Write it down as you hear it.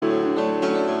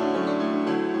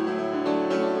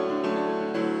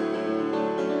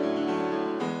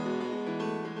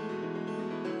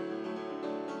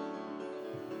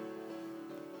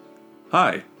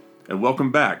Hi, and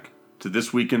welcome back to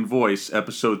This Week in Voice,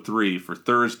 Episode 3 for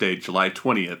Thursday, July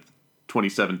 20th,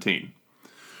 2017.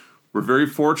 We're very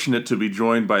fortunate to be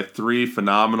joined by three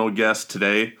phenomenal guests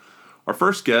today. Our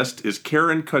first guest is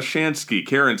Karen Koshansky.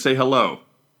 Karen, say hello.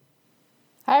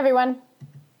 Hi, everyone.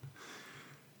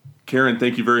 Karen,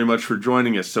 thank you very much for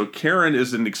joining us. So Karen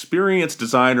is an experienced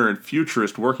designer and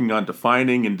futurist working on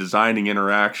defining and designing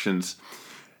interactions.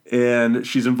 And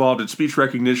she's involved in speech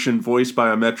recognition, voice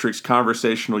biometrics,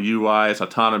 conversational UIs,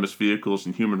 autonomous vehicles,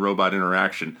 and human-robot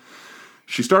interaction.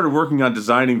 She started working on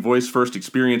designing voice-first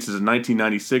experiences in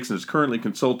 1996 and is currently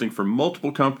consulting for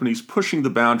multiple companies pushing the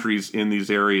boundaries in these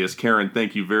areas. Karen,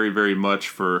 thank you very, very much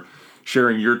for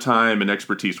sharing your time and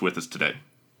expertise with us today.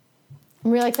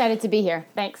 I'm really excited to be here.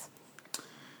 Thanks.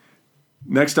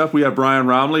 Next up, we have Brian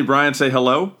Romley. Brian, say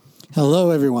hello.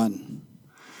 Hello, everyone.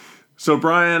 So,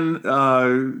 Brian,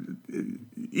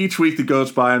 each week that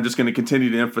goes by, I'm just going to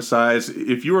continue to emphasize,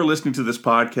 if you are listening to this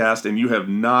podcast and you have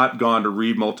not gone to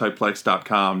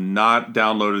readmultiplex.com, not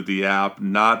downloaded the app,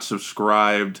 not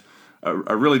subscribed, I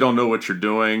really don't know what you're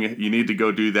doing. You need to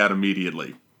go do that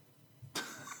immediately.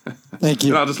 Thank you.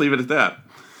 And I'll just leave it at that.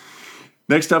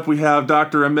 Next up, we have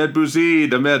Dr. Ahmed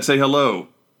Bouzid. Ahmed, say hello.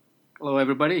 Hello,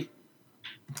 everybody.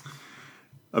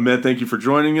 Ahmed, thank you for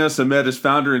joining us. Ahmed is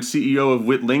founder and CEO of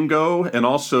Witlingo and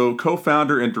also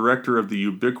co-founder and director of the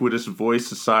Ubiquitous Voice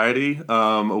Society.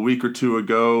 A week or two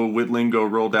ago, Witlingo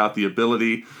rolled out the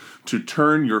ability to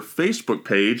turn your Facebook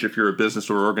page, if you're a business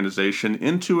or organization,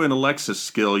 into an Alexa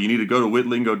skill. You need to go to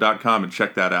witlingo.com and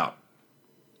check that out.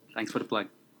 Thanks for the plug.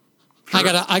 Sure.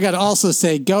 I gotta also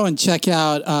say, go and check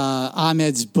out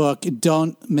Ahmed's book,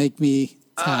 Don't Make Me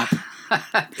Tap.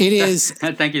 It is.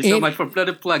 Thank you so much for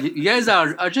the plug. You guys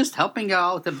are just helping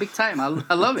out big time. I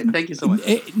love it. Thank you so much.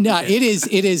 It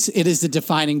is the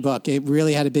defining book. It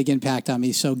really had a big impact on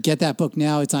me. So get that book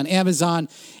now. It's on Amazon,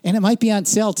 and it might be on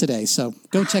sale today. So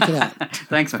go check it out.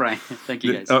 Thanks, Brian. Thank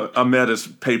you, guys. Ahmed is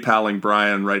PayPaling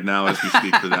Brian right now as we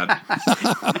speak for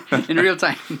that. In real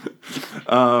time.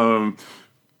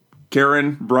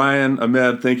 Karen, Brian,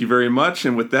 Ahmed, thank you very much.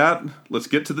 And with that, let's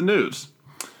get to the news.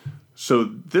 So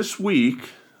this week,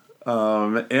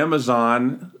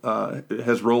 Amazon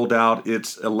has rolled out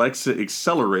its Alexa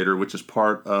Accelerator, which is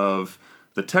part of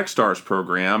the Techstars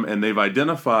program, and they've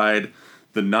identified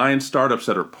the 9 startups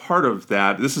that are part of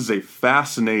that. This is a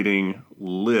fascinating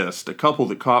list. A couple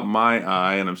that caught my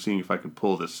eye, and I'm seeing if I can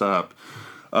pull this up.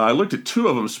 I looked at 2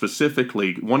 of them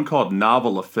specifically, one called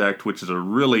Novel Effect, which is a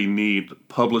really neat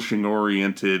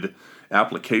publishing-oriented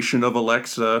application of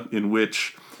Alexa in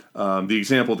which the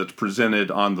example that's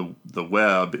presented on the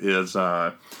web is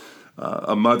a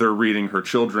mother reading her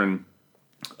children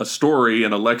a story,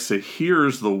 and Alexa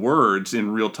hears the words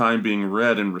in real time being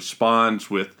read and responds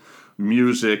with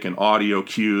music and audio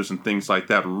cues and things like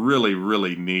that. Really,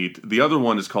 really neat. The other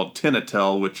one is called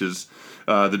Tinatel, which is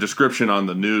the description on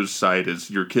the news site is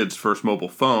your kid's first mobile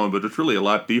phone, but it's really a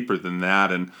lot deeper than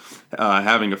that. And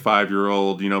having a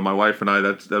 5-year-old, my wife and I,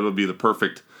 that would be the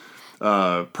perfect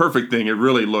thing. It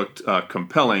really looked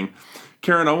compelling.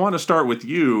 Karen, I want to start with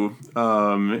you.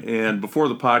 And before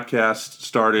the podcast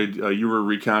started, you were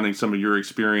recounting some of your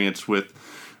experience with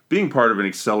being part of an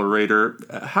accelerator.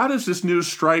 How does this news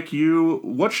strike you?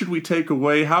 What should we take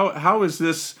away? How is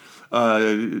this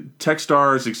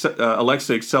Techstars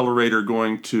Alexa Accelerator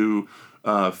going to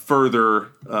further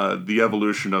the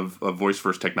evolution of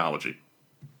voice-first technology?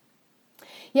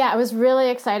 Yeah, I was really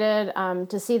excited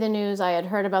to see the news. I had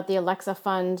heard about the Alexa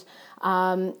Fund.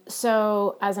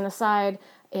 So as an aside,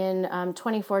 in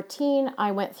 2014,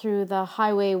 I went through the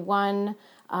Highway 1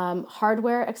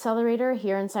 hardware accelerator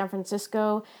here in San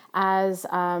Francisco as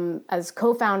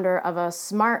co-founder of a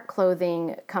smart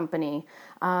clothing company.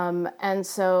 And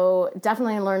so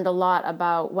definitely learned a lot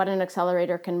about what an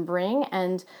accelerator can bring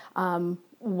and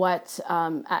what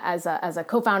as a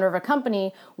co-founder of a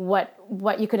company,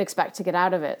 what you could expect to get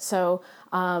out of it. So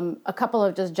a couple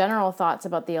of just general thoughts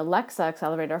about the Alexa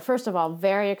Accelerator. First of all,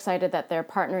 very excited that they're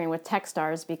partnering with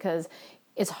Techstars because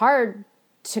it's hard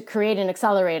to create an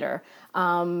accelerator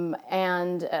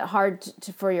and hard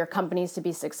for your companies to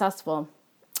be successful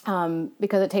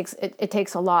because it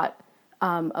takes a lot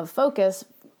of focus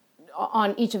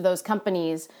on each of those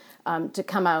companies to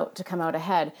come out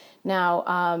ahead. Now,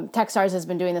 Techstars has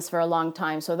been doing this for a long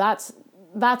time, so that's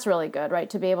really good, right?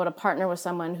 To be able to partner with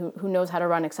someone who knows how to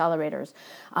run accelerators.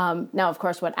 Now, of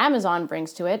course, what Amazon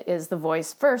brings to it is the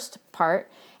voice first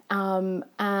part,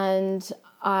 and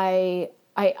I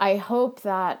hope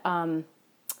that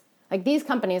like these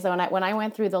companies, when I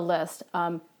went through the list,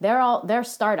 they're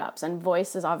startups, and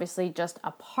voice is obviously just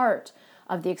a part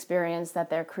of the experience that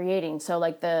they're creating. So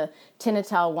like the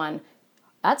Tinatel one,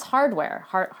 that's hardware.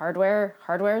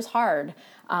 Hardware is hard.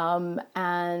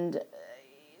 And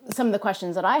some of the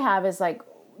questions that I have is like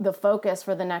the focus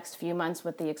for the next few months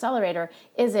with the accelerator.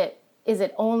 Is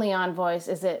it only on voice?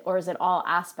 Is it all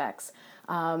aspects?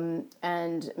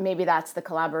 And maybe that's the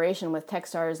collaboration with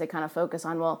Techstars. They kind of focus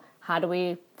on, well, how do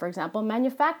we, for example,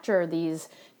 manufacture these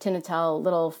Tinatel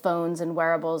little phones and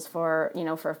wearables for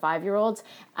 5-year-olds?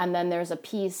 And then there's a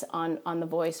piece on the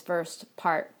voice first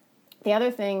part. The other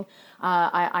thing,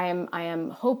 I am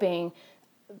hoping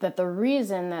that the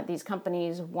reason that these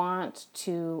companies want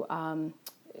to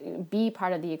be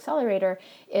part of the accelerator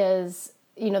is,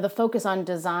 the focus on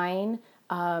design,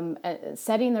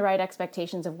 setting the right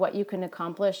expectations of what you can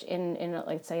accomplish in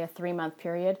let's say a 3-month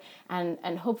period,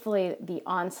 and hopefully the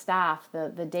on staff,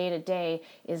 the day-to-day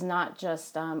is not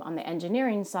just on the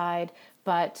engineering side,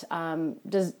 but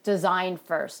design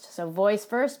first. So voice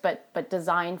first, but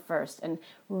design first, and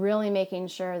really making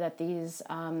sure that these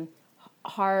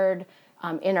hard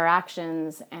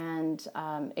interactions and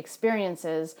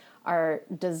experiences are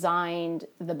designed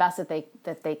the best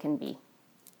that they can be.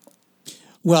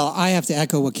 Well, I have to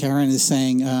echo what Karen is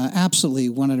saying. Absolutely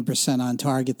 100% on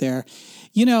target there.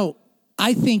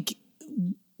 I think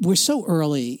we're so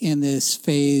early in this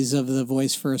phase of the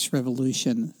voice first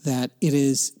revolution that it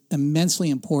is immensely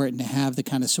important to have the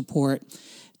kind of support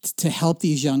to help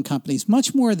these young companies,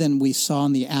 much more than we saw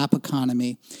in the app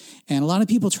economy. And a lot of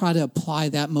people try to apply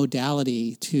that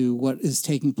modality to what is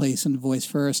taking place in voice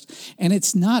first. And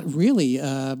it's not really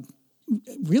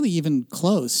even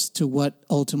close to what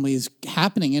ultimately is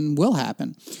happening and will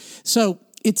happen. So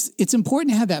it's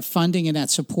important to have that funding and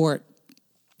that support.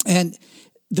 And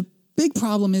the big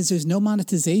problem is there's no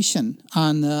monetization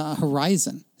on the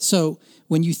horizon. So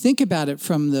when you think about it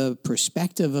from the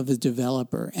perspective of a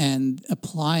developer and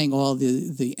applying all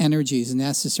the energies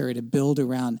necessary to build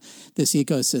around this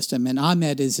ecosystem, and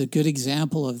Ahmed is a good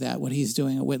example of that, what he's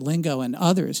doing with Lingo and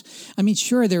others. I mean,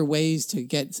 sure, there are ways to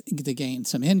gain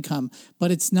some income,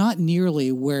 but it's not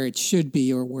nearly where it should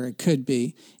be or where it could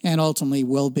be and ultimately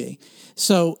will be.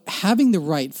 So having the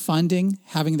right funding,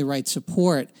 having the right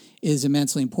support is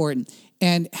immensely important.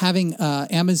 And having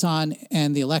Amazon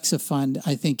and the Alexa Fund,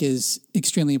 I think, is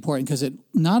extremely important because it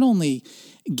not only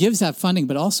gives that funding,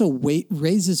 but also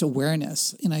raises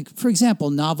awareness. And for example,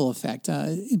 Novel Effect,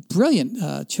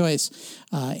 brilliant choice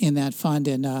in that fund.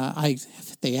 And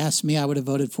if they asked me, I would have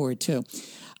voted for it too.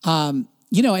 And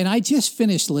I just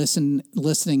finished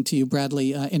listening to you,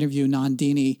 Bradley, interview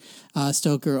Nandini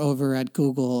Stoker over at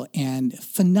Google, and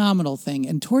phenomenal thing.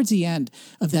 And towards the end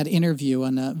of that interview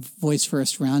on the Voice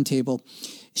First Roundtable,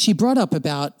 she brought up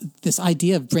about this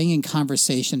idea of bringing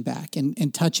conversation back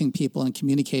and touching people and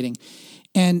communicating.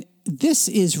 And this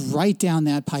is right down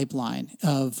that pipeline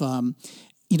of a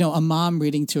mom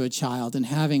reading to a child and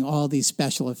having all these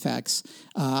special effects,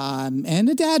 and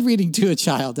a dad reading to a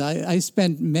child. I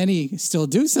spent still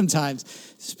do sometimes,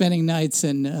 spending nights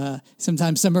and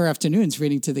sometimes summer afternoons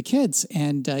reading to the kids,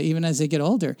 and even as they get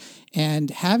older. And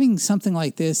having something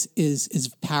like this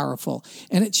is powerful.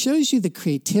 And it shows you the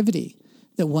creativity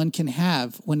that one can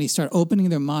have when they start opening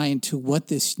their mind to what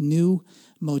this new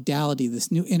modality,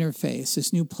 this new interface,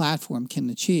 this new platform can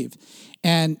achieve.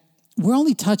 And we're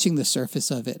only touching the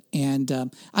surface of it, and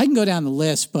I can go down the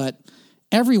list, but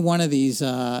every one of these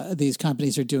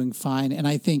companies are doing fine, and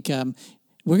I think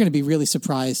we're going to be really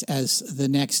surprised as the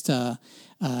next the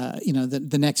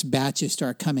next batches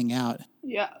start coming out.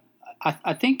 Yeah,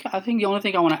 I think the only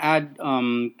thing I want to add,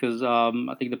 because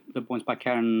I think the points by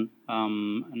Karen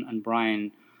and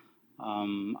Brian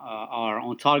are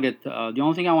on target. The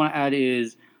only thing I want to add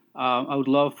is I would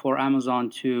love for Amazon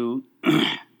to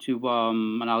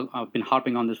and I've been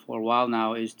harping on this for a while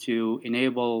now, is to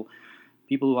enable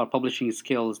people who are publishing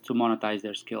skills to monetize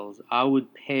their skills. I'll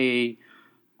pay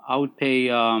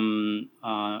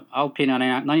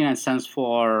 99 cents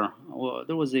for. Well,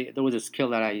 there was a skill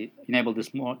that I enabled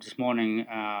this morning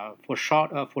for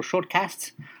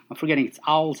shortcasts. I'm forgetting, it's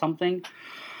OWL something.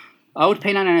 I would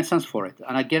pay 99 cents for it,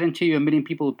 and I guarantee you 1 million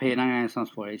people would pay 99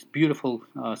 cents for it. It's a beautiful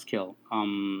skill,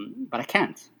 but I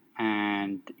can't.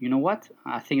 And you know what?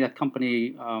 I think that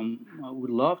company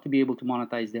would love to be able to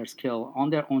monetize their skill on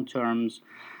their own terms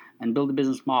and build a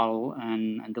business model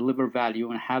and deliver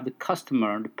value and have the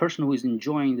customer, the person who is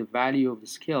enjoying the value of the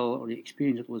skill or the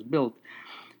experience that was built,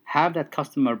 have that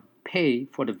customer pay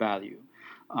for the value.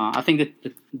 I think that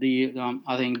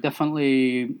I think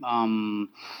definitely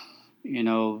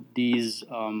these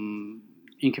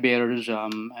incubators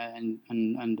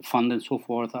and the fund and so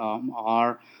forth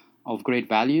are of great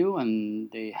value,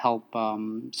 and they help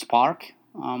spark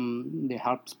They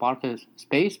help spark a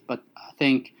space, but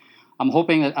I'm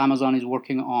hoping that Amazon is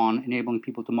working on enabling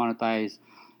people to monetize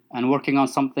and working on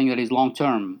something that is long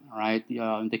term, right?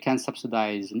 They can't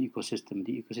subsidize an ecosystem.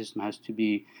 The ecosystem has to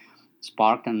be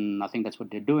sparked, and I think that's what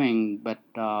they're doing. But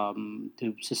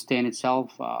to sustain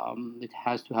itself, it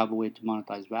has to have a way to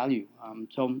monetize value.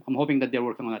 So I'm hoping that they're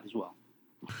working on that as well.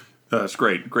 That's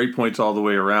great. Great points all the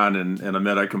way around. And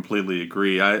Ahmet, I completely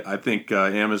agree. I think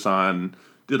Amazon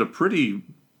did a pretty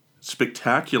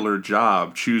spectacular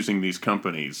job choosing these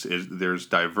companies. There's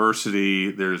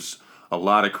diversity. There's a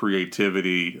lot of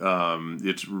creativity.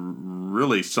 It's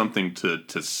really something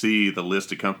to see the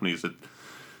list of companies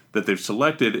that they've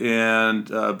selected. And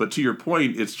but to your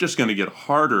point, it's just going to get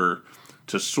harder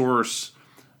to source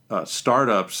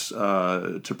startups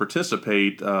to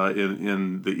participate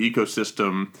in the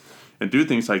ecosystem and do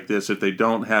things like this if they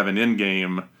don't have an end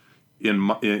game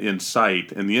in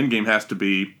sight. And the end game has to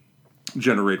be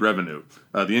generate revenue.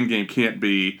 The end game can't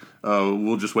be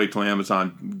we'll just wait till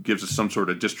Amazon gives us some sort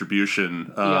of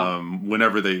distribution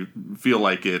whenever they feel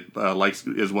like it,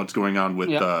 is what's going on with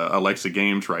Alexa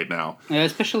Games right now. Yeah,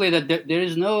 especially that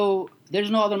there's no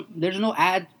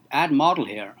ad model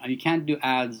here, and you can't do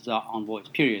ads on voice.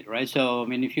 Period. Right. So I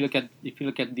mean, if you look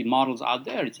at the models out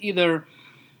there, it's either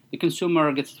the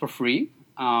consumer gets it for free.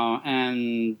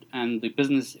 And the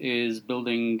business is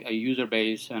building a user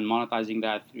base and monetizing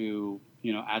that through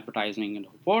advertising and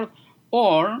so forth,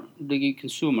 or the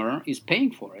consumer is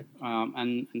paying for it,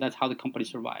 and that's how the company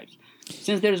survives.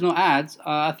 Since there is no ads,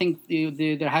 I think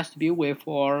there has to be a way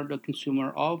for the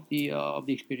consumer of the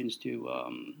experience to.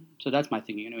 So that's my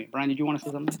thinking anyway. Brian, did you want to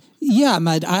say something? Yeah,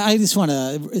 Ahmed, I just want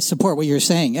to support what you're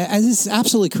saying. This is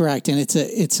absolutely correct, and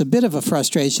it's a bit of a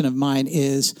frustration of mine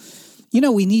is.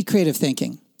 We need creative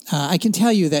thinking. I can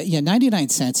tell you that, 99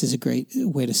 cents is a great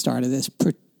way to start this.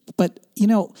 But,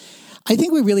 I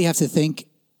think we really have to think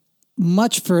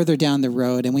much further down the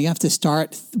road, and we have to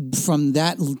start from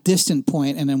that distant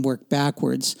point and then work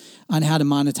backwards on how to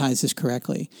monetize this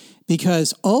correctly.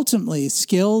 Because ultimately,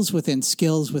 skills within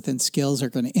skills within skills are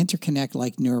going to interconnect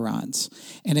like neurons.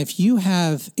 And if you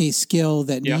have a skill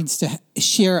that needs to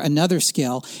share another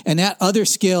skill, and that other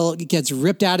skill gets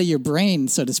ripped out of your brain,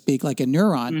 so to speak, like a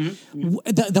neuron,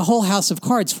 the whole house of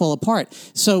cards fall apart.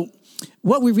 So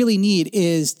what we really need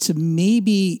is to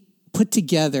maybe put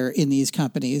together in these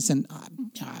companies, and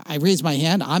I raise my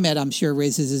hand, Ahmed, I'm sure,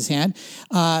 raises his hand,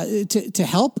 to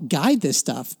help guide this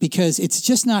stuff, because it's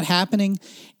just not happening.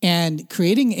 And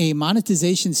creating a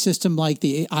monetization system like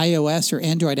the iOS or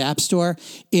Android App Store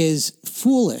is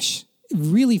foolish,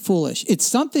 really foolish. It's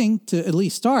something to at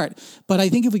least start, but I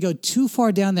think if we go too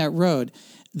far down that road,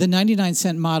 the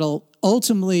 99-cent model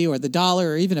ultimately, or the $1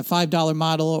 or even a $5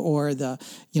 model, or the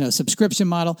subscription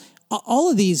model,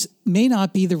 all of these may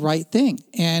not be the right thing.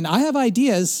 And I have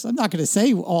ideas. I'm not going to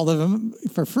say all of them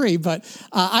for free, but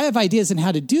I have ideas on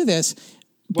how to do this.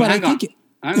 Well, but hang on,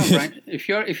 Brian. If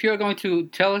you're going to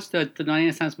tell us that the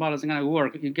 99 cents model isn't going to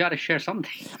work, you got to share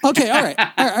something. Okay, all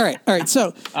right.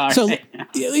 So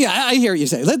yeah, I hear what you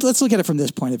say. Let's look at it from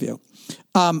this point of view.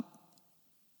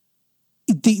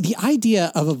 The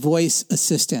idea of a voice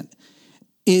assistant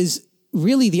is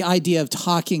really the idea of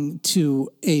talking to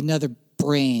another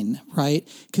brain, right?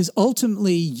 Because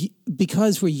ultimately,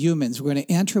 because we're humans, we're going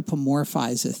to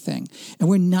anthropomorphize a thing, and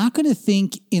we're not going to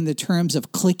think in the terms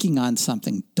of clicking on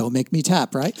something. Don't make me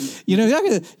tap, right? You're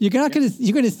going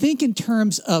to think in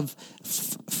terms of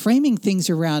framing things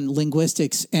around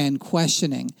linguistics and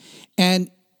questioning, and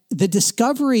the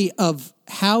discovery of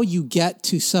how you get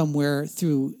to somewhere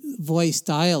through voice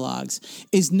dialogues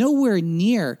is nowhere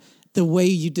near the way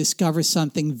you discover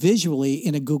something visually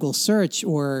in a Google search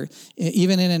or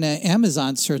even in an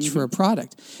Amazon search for a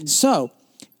product. So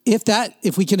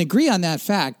if we can agree on that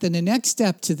fact, then the next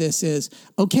step to this is,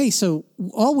 okay, so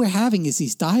all we're having is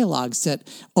these dialogues that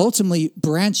ultimately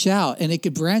branch out, and it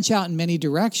could branch out in many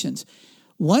directions.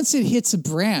 Once it hits a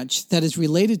branch that is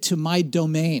related to my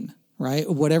domain, right,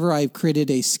 whatever I've created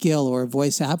a skill or a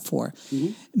voice app for,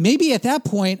 maybe at that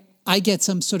point, I get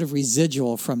some sort of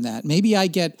residual from that. Maybe I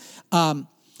get, I'll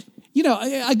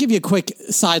give you a quick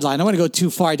sideline. I don't want to go too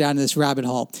far down this rabbit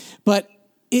hole. But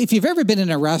if you've ever been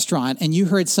in a restaurant and you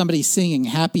heard somebody singing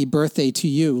happy birthday to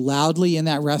you loudly in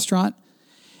that restaurant,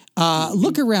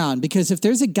 look around, because if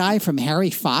there's a guy from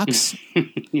Harry Fox,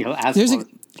 there's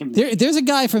a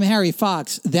guy from Harry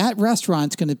Fox, that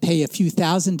restaurant's going to pay a few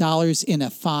 $1,000s in a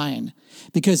fine.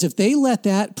 Because if they let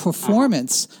that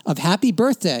performance of happy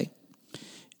birthday,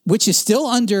 which is still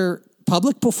under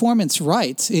public performance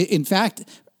rights. In fact,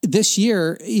 this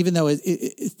year, even though it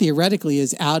theoretically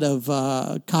is out of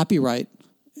copyright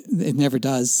It never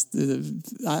does.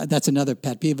 That's another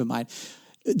pet peeve of mine.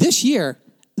 This year,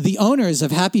 the owners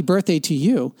of Happy Birthday to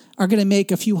You are going to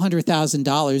make a few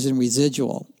 $100,000 in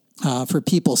residual for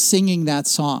people singing that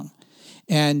song.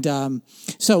 And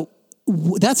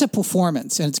that's a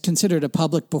performance, and it's considered a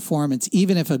public performance,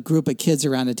 even if a group of kids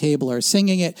around a table are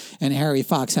singing it and Harry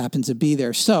Fox happens to be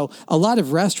there. So a lot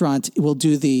of restaurants will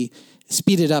do the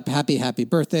Speed It Up, Happy, Happy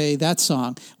Birthday, that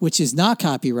song, which is not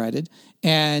copyrighted.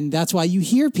 And that's why you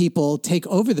hear people take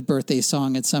over the birthday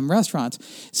song at some restaurants.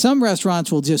 Some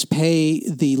restaurants will just pay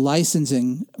the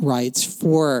licensing rights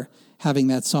for having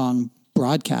that song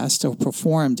broadcast or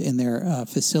performed in their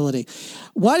facility.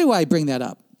 Why do I bring that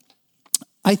up?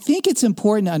 I think it's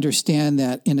important to understand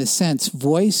that, in a sense,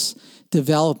 voice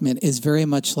development is very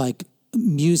much like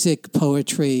music,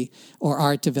 poetry, or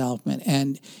art development.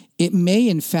 And it may,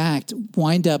 in fact,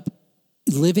 wind up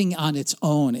living on its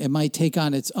own. It might take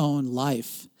on its own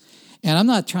life. And I'm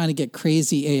not trying to get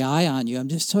crazy AI on you. I'm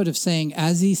just sort of saying,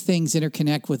 as these things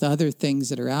interconnect with other things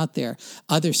that are out there,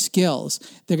 other skills,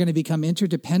 they're going to become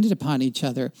interdependent upon each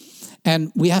other.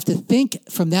 And we have to think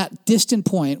from that distant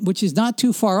point, which is not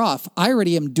too far off. I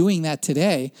already am doing that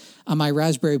today on my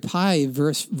Raspberry Pi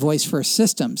voice first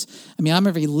systems. I mean, I'm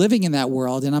already living in that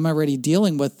world, and I'm already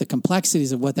dealing with the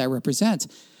complexities of what that represents.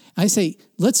 I say,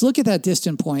 let's look at that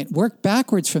distant point, work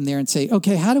backwards from there and say,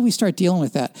 okay, how do we start dealing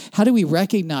with that? How do we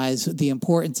recognize the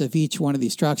importance of each one of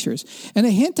these structures? And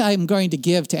a hint I'm going to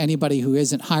give to anybody who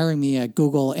isn't hiring me at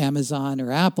Google, Amazon,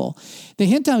 or Apple, the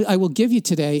hint I will give you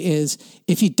today is,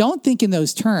 if you don't think in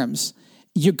those terms,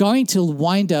 you're going to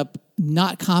wind up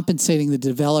not compensating the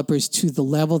developers to the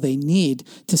level they need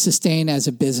to sustain as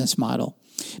a business model.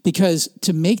 Because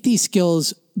to make these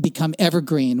skills become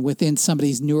evergreen within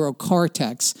somebody's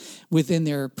neurocortex, within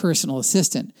their personal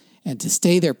assistant, and to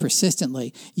stay there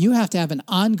persistently, you have to have an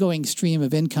ongoing stream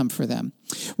of income for them.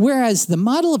 Whereas the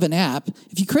model of an app,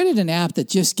 if you created an app that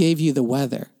just gave you the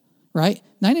weather, right?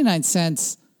 99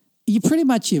 cents, you pretty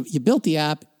much, you built the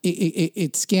app,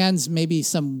 it scans maybe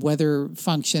some weather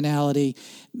functionality,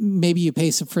 maybe you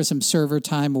pay for some server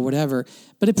time or whatever,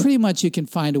 but it pretty much you can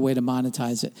find a way to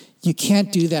monetize it. You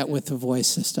can't do that with a voice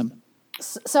system.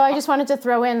 So I just wanted to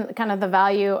throw in kind of the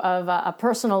value of a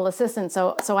personal assistant.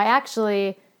 So I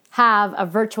actually have a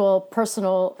virtual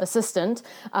personal assistant.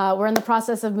 We're in the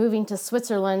process of moving to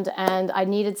Switzerland, and I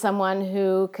needed someone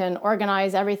who can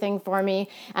organize everything for me.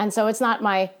 And so it's not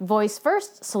my voice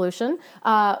first solution,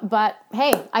 but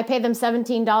hey, I pay them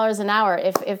 $17 an hour.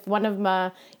 If one of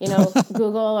my,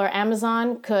 Google or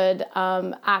Amazon could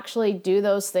actually do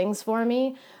those things for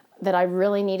me that I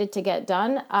really needed to get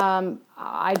done,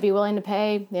 I'd be willing to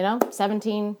pay,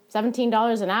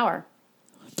 $17 an hour.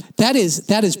 That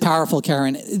is powerful,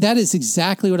 Karen. That is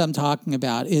exactly what I'm talking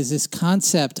about, is this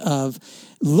concept of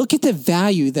look at the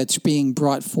value that's being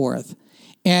brought forth.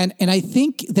 And I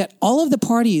think that all of the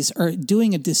parties are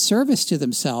doing a disservice to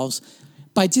themselves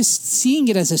by just seeing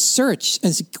it as a search,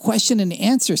 as a question and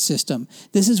answer system.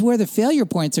 This is where the failure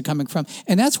points are coming from.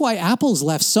 And that's why Apple's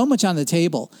left so much on the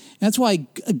table. That's why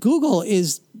Google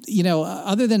is,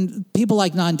 other than people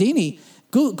like Nandini,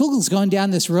 Google's going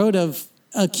down this road of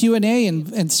a Q&A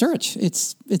and search.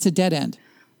 It's a dead end.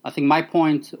 I think my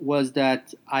point was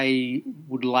that I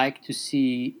would like to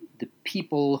see the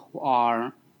people who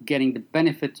are getting the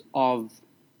benefit of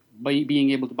being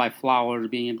able to buy flowers,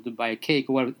 being able to buy a cake,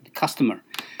 or whatever, the customer,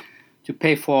 to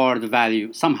pay for the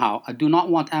value somehow. I do not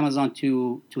want Amazon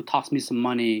to toss me some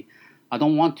money. I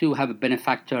don't want to have a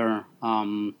benefactor,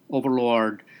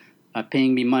 overlord,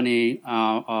 paying me money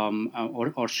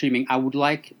or streaming. I would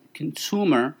like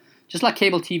consumer, just like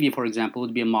cable TV, for example,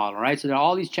 would be a model, right? So there are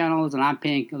all these channels, and I'm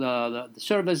paying the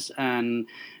service, and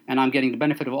I'm getting the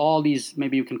benefit of all these,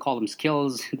 maybe you can call them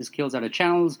skills, the skills are the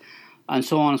channels, and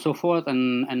so on and so forth.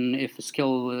 And if a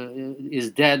skill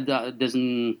is dead, there's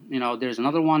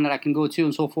another one that I can go to,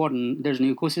 and so forth, and there's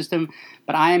an ecosystem.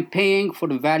 But I am paying for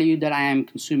the value that I am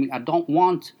consuming. I don't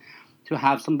want to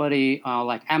have somebody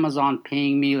like Amazon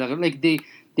paying me, like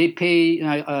they pay,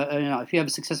 if you have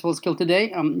a successful skill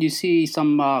today, you see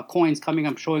some coins coming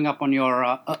up, showing up on your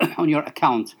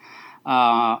account.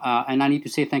 And I need to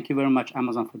say thank you very much,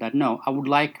 Amazon, for that. No, I would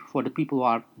like for the people who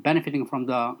are benefiting from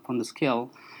the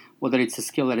skill, whether it's a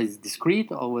skill that is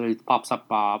discrete or whether it pops up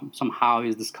somehow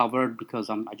is discovered because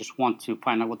I just want to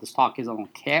find out what the stock is. I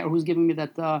don't care who's giving me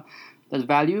that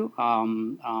value.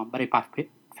 But if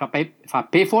I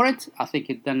pay for it, I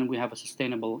think then we have a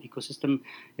sustainable ecosystem.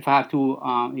 If I have to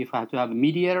have a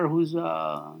mediator who's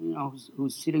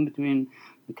sitting between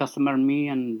the customer and me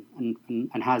and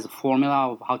has a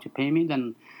formula of how to pay me,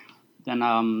 then then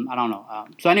I don't know.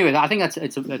 So anyway, I think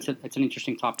it's an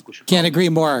interesting topic. We should can't agree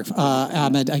more,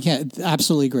 Ahmed. I can't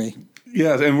absolutely agree.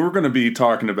 Yes, and we're going to be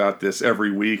talking about this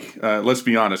every week. Let's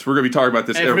be honest, we're going to be talking about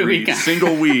this every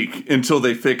single week until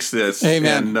they fix this.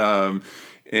 Amen.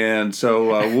 And so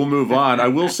we'll move on. I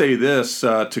will say this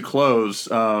to close.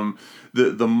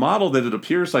 The model that it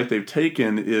appears like they've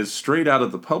taken is straight out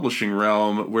of the publishing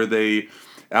realm, where they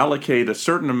allocate a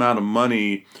certain amount of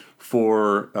money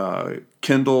for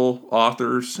Kindle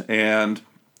authors, and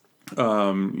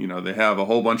they have a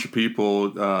whole bunch of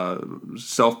people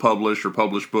self-publish or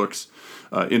publish books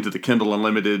into the Kindle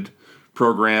Unlimited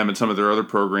program and some of their other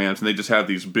programs, and they just have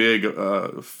these big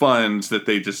funds that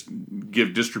they just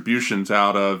give distributions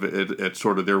out of at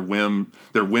sort of their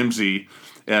whimsy.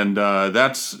 And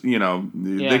that's they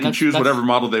can choose whatever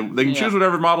model they can choose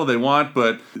whatever model they want,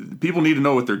 but people need to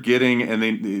know what they're getting, and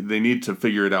they need to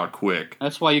figure it out quick.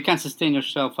 That's why you can't sustain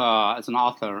yourself as an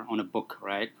author on a book,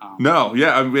 right? No,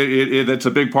 yeah, it's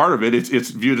a big part of it. It's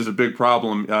viewed as a big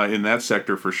problem in that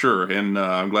sector for sure, and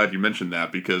I'm glad you mentioned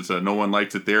that, because no one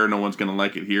likes it there, no one's going to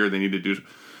like it here. They need to do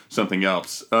something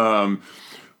else.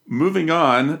 Moving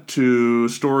on to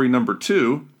story number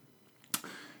 2.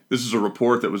 This is a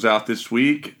report that was out this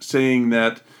week saying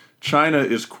that China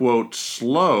is, quote,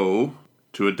 slow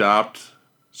to adopt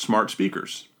smart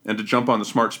speakers and to jump on the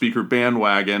smart speaker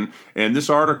bandwagon. And this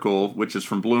article, which is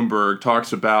from Bloomberg,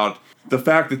 talks about the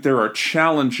fact that there are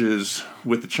challenges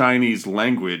with the Chinese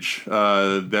language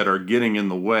that are getting in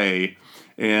the way.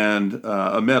 And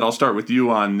Ahmed, I'll start with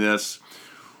you on this.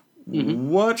 Mm-hmm.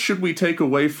 What should we take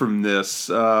away from this?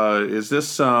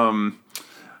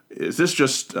 Is this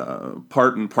just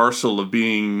part and parcel of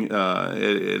being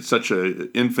at such an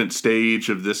infant stage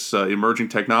of this emerging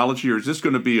technology, or is this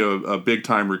going to be a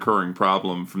big-time recurring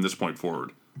problem from this point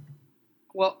forward?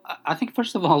 Well, I think,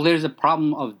 first of all, there's a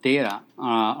problem of data.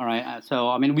 All right. So,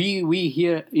 I mean, we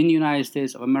here in the United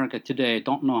States of America today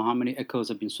don't know how many Echoes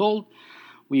have been sold.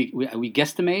 We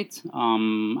guesstimate.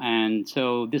 And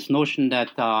so this notion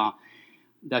that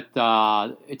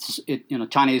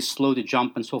China is slow to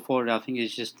jump and so forth, I think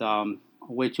is just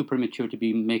way too premature to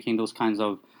be making those kinds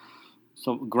of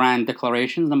grand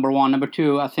declarations. Number one. Number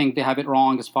two, I think they have it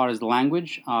wrong as far as the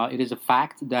language. It is a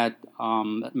fact that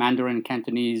Mandarin and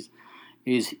Cantonese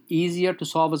is easier to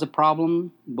solve as a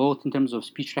problem, both in terms of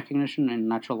speech recognition and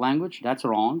natural language. That's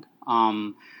wrong.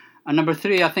 And number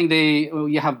three, I think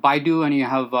you have Baidu and you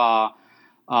have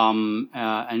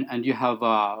and you have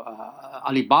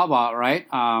Alibaba, right?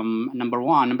 Number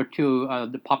one. Number two,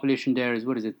 the population there is,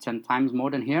 10 times more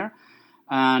than here?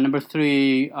 Number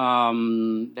three,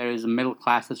 there is a middle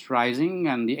class that's rising,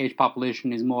 and the age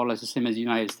population is more or less the same as the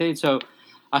United States. So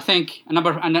I think and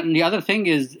the other thing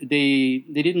is they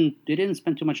didn't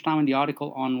spend too much time in the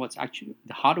article on what's actually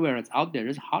the hardware that's out there.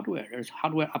 There's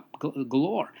hardware up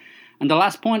galore. And the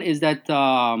last point is that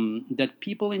that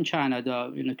people in China,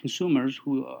 the consumers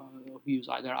who use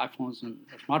either iPhones or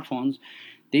smartphones,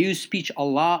 they use speech a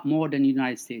lot more than the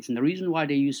United States. And the reason why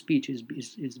they use speech is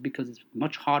because it's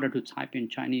much harder to type in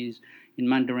Chinese, in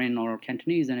Mandarin or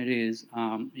Cantonese than it is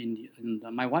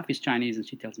my wife is Chinese, and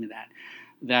she tells me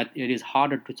that it is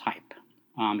harder to type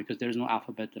because there is no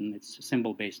alphabet and it's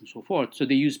symbol based and so forth. So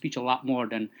they use speech a lot more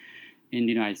than in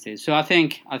the United States. So I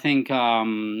think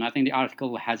the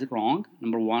article has it wrong,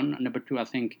 number one. And number two, I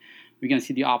think we're going to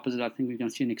see the opposite. I think we're going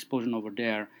to see an explosion over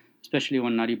there, especially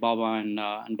when Alibaba and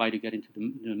Baidu get into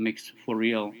the mix for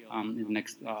real in the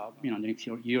next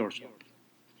year or so.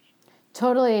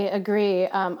 Totally agree,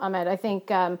 Ahmed. I think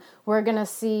we're gonna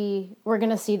see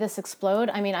this explode.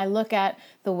 I mean, I look at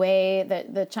the way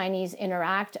that the Chinese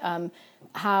interact,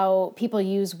 how people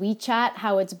use WeChat,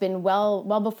 how it's been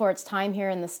well before its time here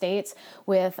in the States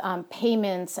with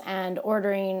payments and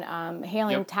ordering,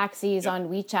 hailing taxis on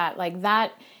WeChat, like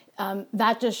that.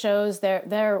 That just shows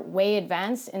they're way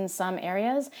advanced in some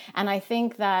areas, and I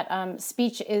think that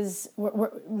speech is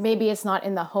maybe it's not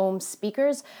in the home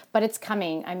speakers, but it's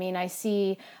coming. I mean, I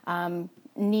see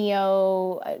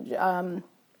NIO,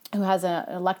 who has an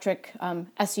electric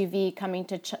SUV coming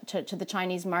to the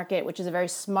Chinese market, which is a very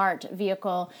smart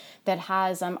vehicle that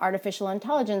has artificial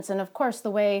intelligence. And of course,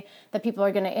 the way that people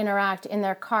are going to interact in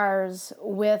their cars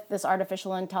with this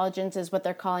artificial intelligence is what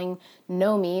they're calling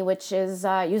Nomi, which is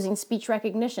using speech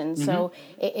recognition. Mm-hmm. So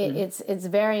it's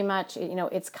very much,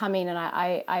 it's coming, and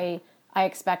I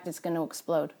expect it's going to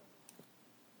explode.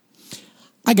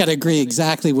 I got to agree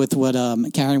exactly with what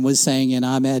Karen was saying and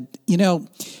Ahmed.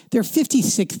 There are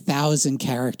 56,000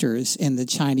 characters in the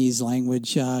Chinese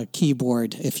language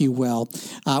keyboard, if you will,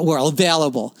 or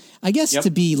available. I guess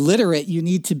to be literate, you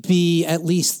need to be at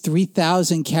least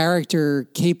 3,000 character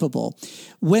capable.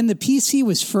 When the PC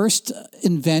was first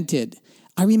invented,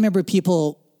 I remember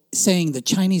people saying the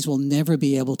Chinese will never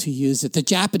be able to use it. The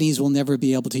Japanese will never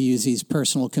be able to use these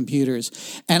personal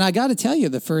computers. And I got to tell you,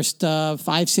 the first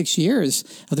 5-6 years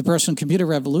of the personal computer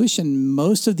revolution,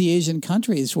 most of the Asian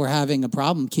countries were having a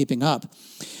problem keeping up.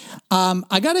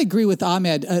 I got to agree with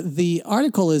Ahmed. The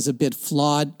article is a bit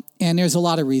flawed, and there's a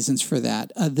lot of reasons for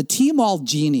that. The Tmall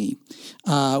Genie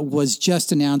was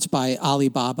just announced by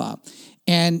Alibaba.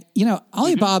 And,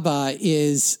 Alibaba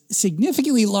is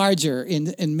significantly larger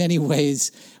in many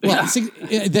ways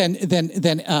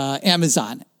than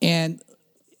Amazon. And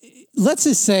let's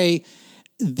just say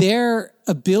their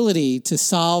ability to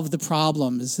solve the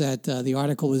problems that the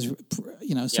article was,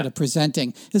 sort of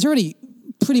presenting is already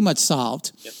pretty much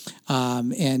solved. Yep.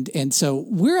 And so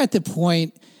we're at the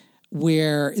point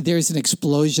where there's an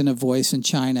explosion of voice in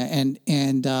China,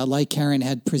 and like Karen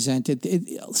had presented,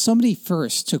 so many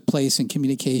firsts took place in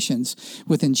communications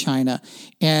within China,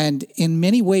 and in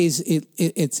many ways,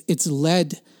 it's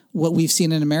led what we've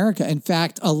seen in America. In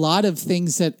fact, a lot of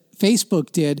things that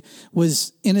Facebook did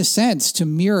was, in a sense, to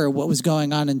mirror what was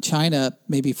going on in China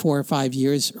maybe 4 or 5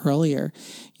 years earlier.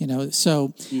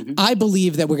 So I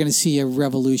believe that we're going to see a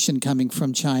revolution coming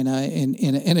from China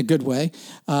in a good way,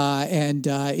 and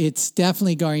it's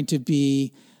definitely going to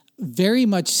be very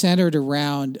much centered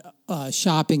around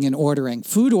shopping and ordering.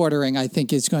 Food ordering, I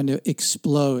think, is going to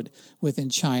explode within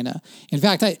China. In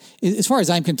fact, as far as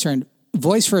I'm concerned,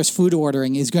 voice-first food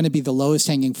ordering is going to be the lowest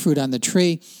hanging fruit on the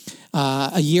tree.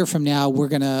 A year from now, we're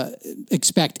going to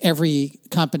expect every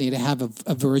company to have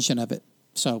a version of it.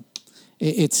 So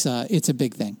it's a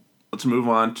big thing. Let's move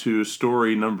on to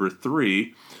story number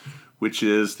 3, which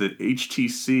is that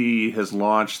HTC has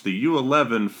launched the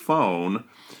U11 phone,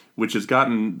 which has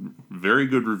gotten very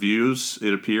good reviews,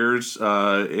 it appears,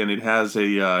 and it has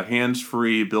a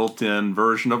hands-free built-in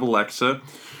version of Alexa,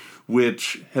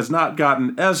 which has not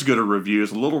gotten as good a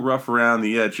reviews, a little rough around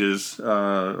the edges,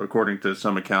 according to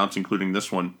some accounts, including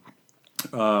this one.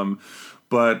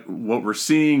 But what we're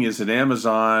seeing is that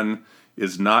Amazon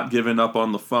is not giving up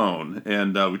on the phone.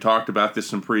 And we talked about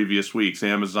this in previous weeks.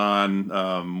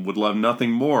 Amazon would love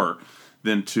nothing more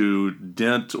than to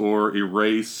dent or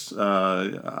erase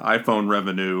iPhone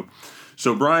revenue.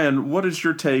 So, Brian, what is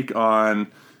your take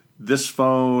on this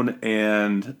phone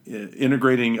and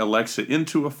integrating Alexa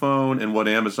into a phone and what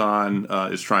Amazon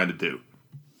is trying to do?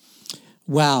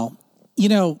 Wow.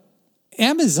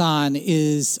 Amazon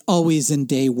is always in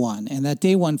day one, and that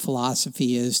day one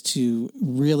philosophy is to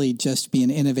really just be an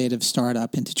innovative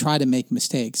startup and to try to make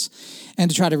mistakes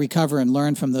and to try to recover and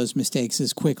learn from those mistakes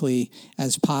as quickly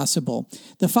as possible.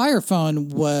 The Fire Phone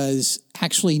was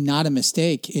actually not a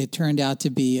mistake. It turned out to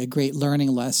be a great learning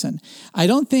lesson. I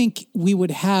don't think we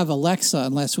would have Alexa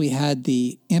unless we had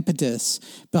the impetus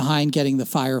behind getting the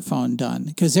Fire Phone done,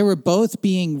 because they were both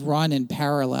being run in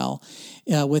parallel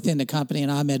within the company,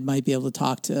 and Ahmed might be able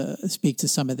to speak to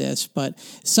some of this, but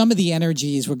some of the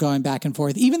energies were going back and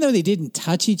forth, even though they didn't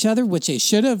touch each other, which they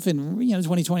should have in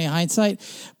 2020 hindsight.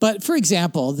 But for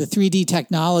example, the 3D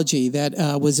technology that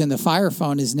was in the Fire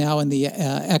Phone is now in the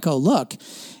Echo Look,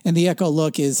 and the Echo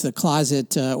Look is the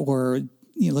closet or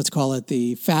let's call it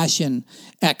the fashion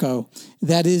Echo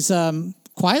that is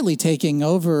quietly taking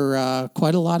over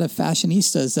quite a lot of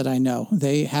fashionistas that I know.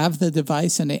 They have the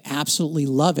device and they absolutely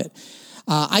love it.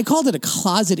 I called it a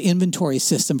closet inventory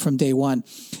system from day one,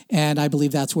 and I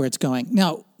believe that's where it's going.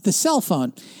 Now, the cell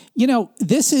phone,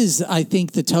 this is, I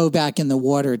think, the toe back in the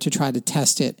water to try to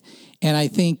test it. And I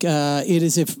think it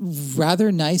is a rather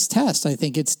nice test. I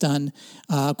think it's done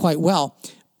quite well.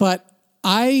 But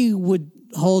I would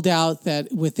hold out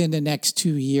that within the next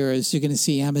 2 years, you're going to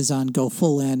see Amazon go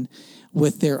full in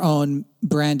with their own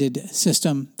branded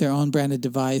system, their own branded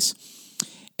device.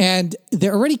 And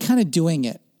they're already kind of doing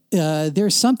it.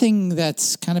 There's something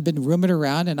that's kind of been rumored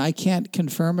around, and I can't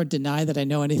confirm or deny that I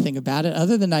know anything about it,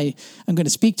 other than I'm going to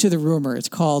speak to the rumor. It's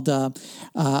called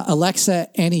Alexa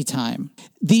Anytime.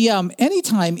 The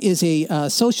Anytime is a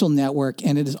social network,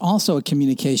 and it is also a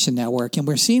communication network, and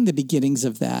we're seeing the beginnings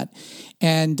of that.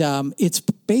 And it's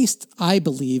based, I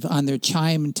believe, on their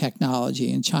Chime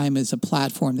technology. And Chime is a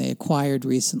platform they acquired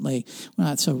recently, well,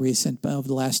 not so recent, but over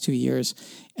the last 2 years,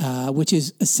 which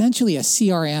is essentially a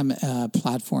CRM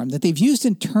platform that they've used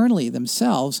internally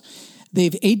themselves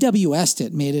They've AWS'd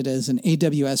it, made it as an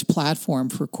AWS platform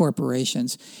for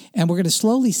corporations. And we're going to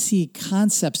slowly see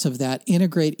concepts of that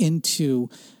integrate into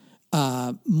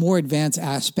more advanced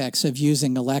aspects of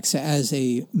using Alexa as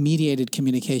a mediated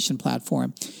communication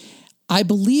platform. I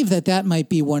believe that might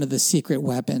be one of the secret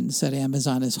weapons that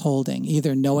Amazon is holding,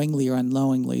 either knowingly or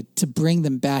unknowingly, to bring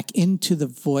them back into the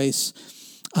voice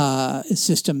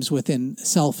systems within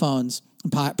cell phones,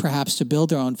 perhaps to build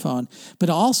their own phone, but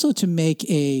also to make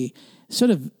a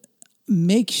sort of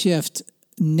makeshift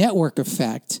network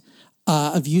effect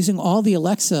of using all the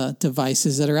Alexa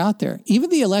devices that are out there, even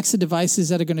the Alexa devices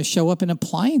that are going to show up in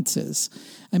appliances.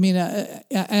 I mean,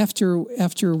 after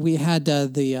we had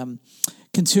the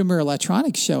Consumer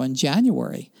Electronics Show in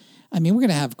January, I mean, we're going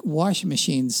to have washing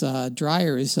machines,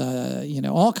 dryers,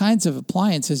 all kinds of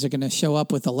appliances are going to show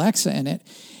up with Alexa in it.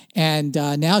 And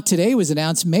now today was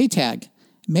announced Maytag.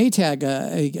 Maytag,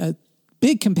 a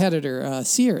big competitor,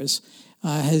 Sears,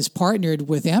 has partnered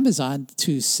with Amazon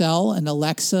to sell an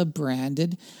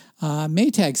Alexa-branded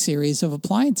Maytag series of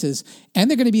appliances. And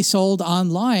they're going to be sold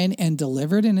online and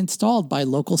delivered and installed by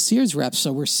local Sears reps.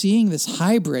 So we're seeing this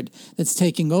hybrid that's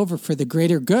taking over for the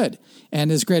greater good.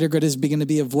 And this greater good is going to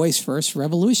be a voice-first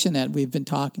revolution that we've been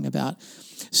talking about.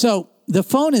 So the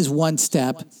phone is one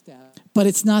step, but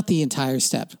it's not the entire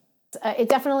step. It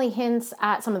definitely hints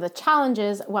at some of the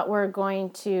challenges, what we're going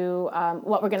to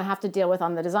have to deal with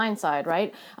on the design side,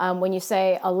 right? When you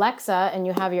say Alexa and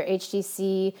you have your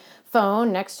HTC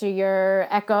phone next to your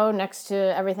Echo, next to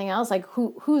everything else, like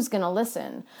who's going to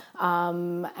listen?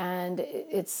 And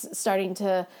it's starting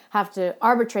to have to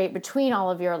arbitrate between all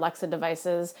of your Alexa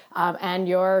devices and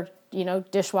your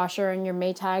dishwasher and your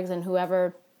Maytags and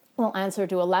whoever will answer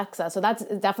to Alexa. So that's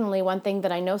definitely one thing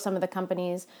that I know some of the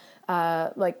companies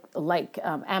like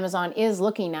Amazon is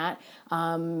looking at.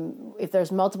 If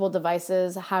there's multiple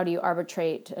devices, how do you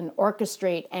arbitrate and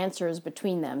orchestrate answers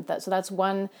between them? So that's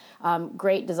one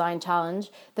great design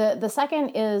challenge. The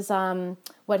second is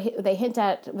what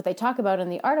they talk about in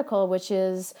the article, which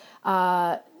is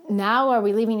now are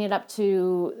we leaving it up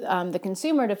to the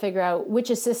consumer to figure out which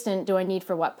assistant do I need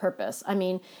for what purpose? I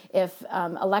mean, if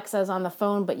Alexa's on the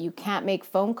phone, but you can't make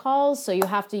phone calls, so you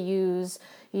have to use,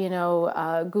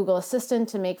 Google Assistant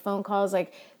to make phone calls.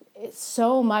 Like, it's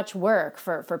so much work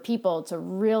for people to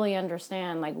really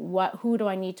understand, like, who do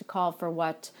I need to call for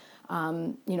what,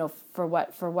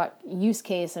 for what use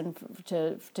case and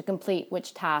to complete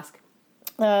which task.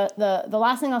 The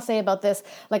last thing I'll say about this,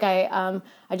 like I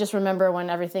just remember when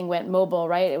everything went mobile,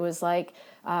 right? It was like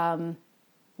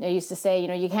I used to say,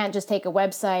 you can't just take a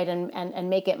website and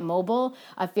make it mobile.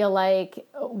 I feel like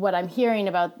what I'm hearing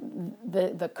about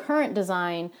the current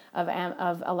design of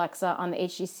Alexa on the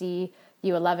HTC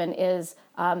U11 is,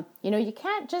 you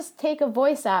can't just take a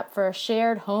voice app for a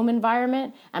shared home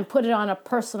environment and put it on a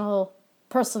personal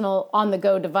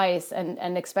on-the-go device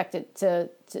and expect it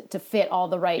to fit all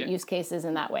the right use cases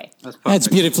in that way. That's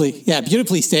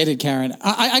beautifully stated, Karen.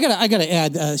 I gotta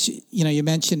add. You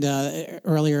mentioned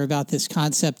earlier about this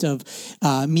concept of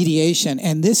mediation,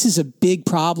 and this is a big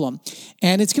problem,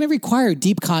 and it's going to require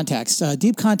deep context.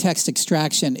 Deep context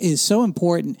extraction is so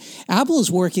important. Apple is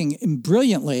working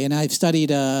brilliantly, and I've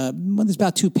studied. There's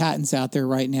about 2 patents out there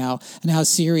right now, and how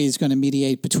Siri is going to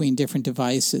mediate between different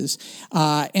devices.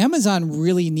 Amazon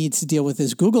really needs to deal with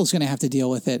this. Google's going to have to deal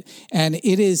with it, and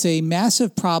it is a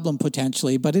massive problem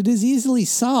potentially, but it is easily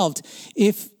solved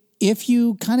if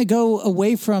you kind of go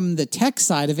away from the tech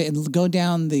side of it and go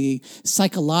down the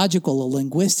psychological or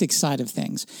linguistic side of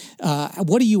things.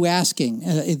 What are you asking?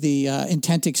 The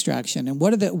intent extraction, and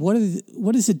what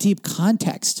is the deep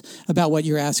context about what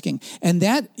you're asking, and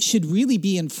that should really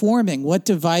be informing what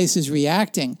device is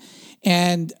reacting.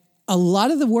 And a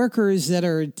lot of the workers that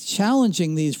are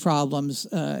challenging these problems,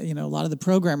 a lot of the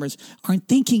programmers aren't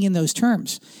thinking in those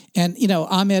terms. And,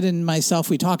 Ahmed and myself,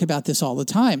 we talk about this all the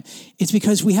time. It's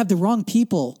because we have the wrong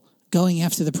people going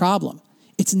after the problem.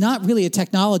 It's not really a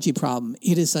technology problem.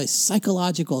 It is a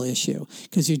psychological issue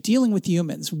because you're dealing with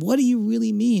humans. What do you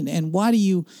really mean? And why do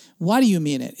you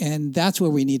mean it? And that's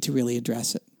where we need to really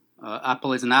address it.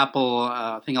 Apple is an apple.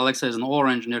 I think Alexa is an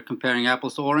orange, and they're comparing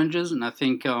apples to oranges. And I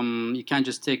think you can't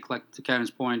just take, like to Karen's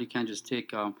point, you can't just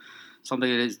take something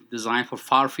that is designed for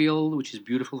far field, which is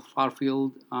beautiful far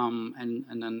field, and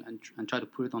try to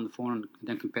put it on the phone and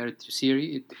then compare it to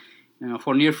Siri.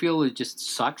 For near field, it just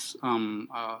sucks.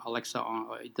 Alexa,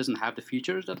 it doesn't have the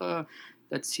features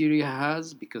that Siri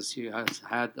has because Siri has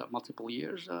had multiple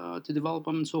years to develop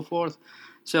them and so forth.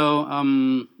 So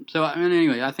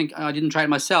anyway, I think I didn't try it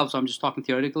myself, so I'm just talking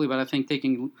theoretically. But I think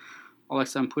taking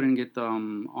Alexa and putting it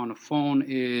on a phone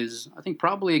is, I think,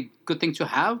 probably a good thing to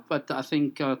have. But I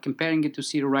think comparing it to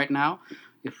Siri right now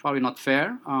is probably not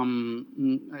fair.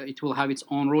 It will have its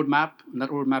own roadmap, and that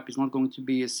roadmap is not going to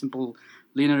be a simple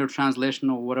linear translation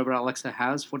or whatever Alexa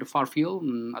has for the far field.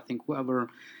 And I think whoever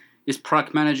is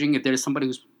product managing, if there is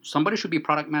somebody should be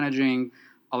product managing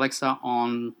Alexa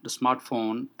on the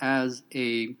smartphone as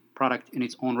a product in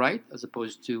its own right, as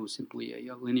opposed to simply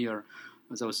a linear,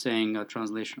 as I was saying, a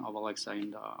translation of Alexa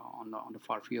on the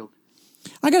far field.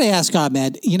 I got to ask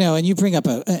Ahmed, and you bring up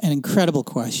an incredible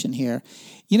question here.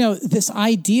 This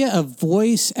idea of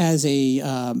voice as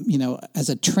as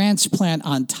a transplant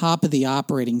on top of the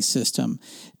operating system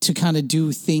to kind of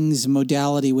do things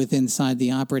modality inside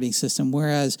the operating system,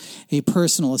 whereas a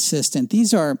personal assistant,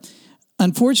 these are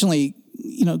unfortunately,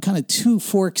 kind of two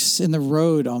forks in the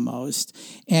road almost.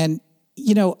 And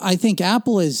I think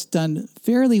Apple has done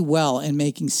fairly well in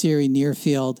making Siri near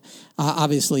field.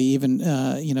 Obviously, even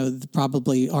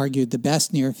probably argued the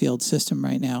best near field system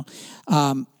right now.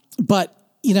 But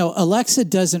Alexa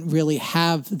doesn't really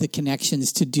have the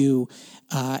connections to do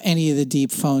any of the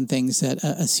deep phone things that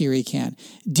a Siri can.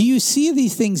 Do you see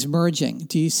these things merging?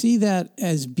 Do you see that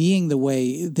as being the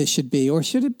way this should be, or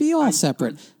should it be all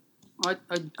separate?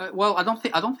 Well, I don't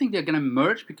think they're going to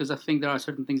merge, because I think there are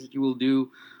certain things that you will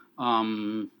do.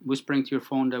 Whispering to your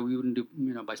phone that we wouldn't do,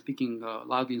 by speaking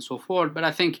loudly and so forth. But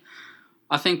I think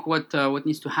what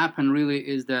needs to happen really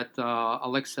is that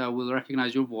Alexa will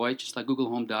recognize your voice, just like Google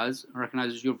Home does,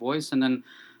 recognizes your voice, and then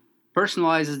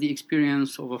personalizes the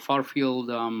experience of a far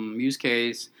field use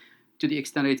case to the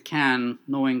extent it can,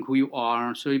 knowing who you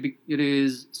are. So it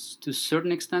is to a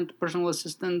certain extent a personal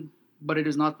assistant, but it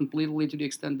is not completely to the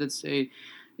extent that, say,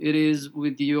 it is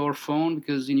with your phone,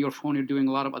 because in your phone you're doing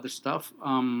a lot of other stuff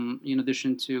in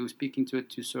addition to speaking to it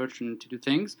to search and to do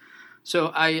things.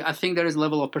 So I think there is a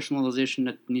level of personalization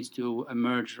that needs to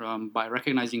emerge by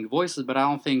recognizing voices, but I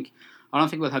don't think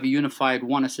we'll have a unified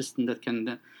one assistant that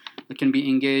can be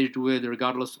engaged with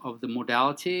regardless of the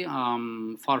modality,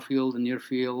 far field and near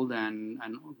field, and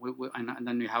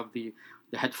then you have the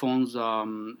headphones.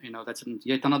 That's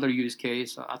yet another use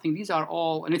case. I think these are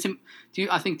all, and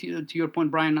to your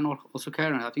point, Brian, and also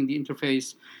Karen, I think the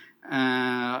interface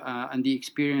and the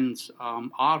experience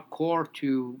are core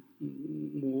to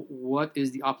what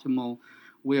is the optimal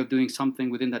way of doing something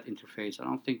within that interface. I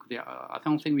don't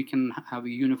think we can have a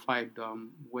unified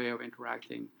way of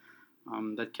interacting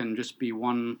that can just be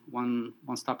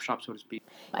one-stop shop, so to speak.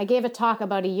 I gave a talk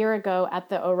about a year ago at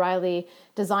the O'Reilly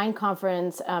Design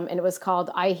Conference, and it was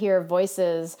called I Hear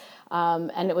Voices,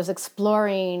 and it was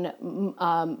exploring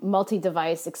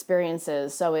multi-device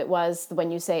experiences. So it was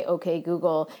when you say, "Okay,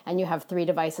 Google," and you have 3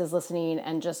 devices listening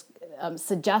and just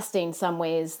suggesting some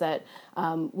ways that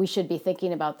we should be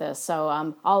thinking about this. So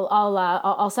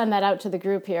I'll send that out to the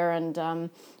group here, and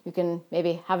you can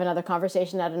maybe have another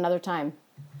conversation at another time.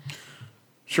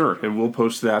 Sure, and we'll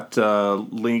post that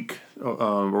link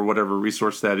or whatever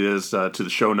resource that is to the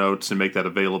show notes and make that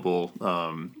available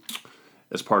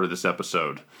as part of this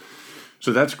episode.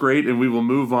 So that's great, and we will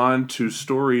move on to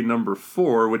story number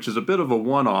 4, which is a bit of a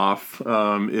one-off.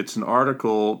 It's an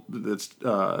article that's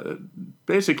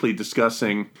basically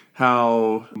discussing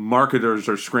how marketers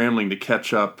are scrambling to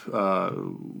catch up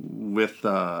with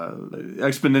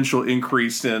exponential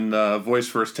increase in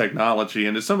voice-first technology.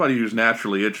 And as somebody who's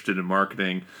naturally interested in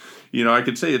marketing, I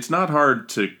could say it's not hard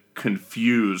to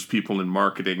confuse people in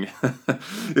marketing.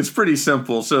 It's pretty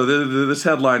simple. So this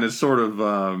headline is sort of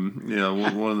one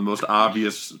of the most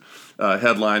obvious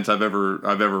headlines I've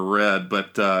ever read.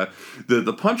 But the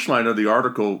punchline of the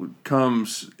article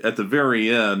comes at the very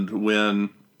end when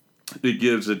it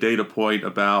gives a data point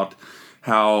about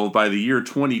how by the year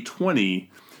 2020,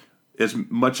 as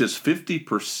much as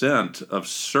 50% of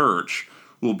search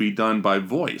will be done by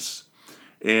voice.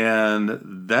 And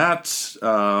that's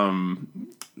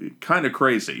kind of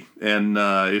crazy. And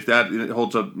if that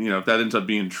holds up, if that ends up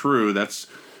being true, that's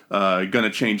going to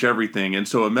change everything. And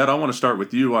so, Ahmed, I want to start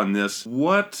with you on this.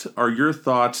 What are your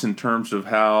thoughts in terms of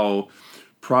how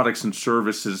products and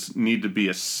services need to be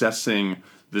assessing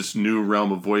this new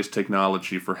realm of voice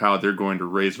technology for how they're going to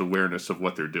raise awareness of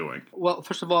what they're doing? Well,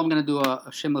 first of all, I'm going to do a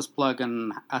shameless plug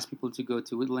and ask people to go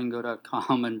to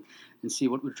witlingo.com and see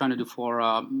what we're trying to do for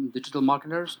digital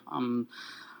marketers.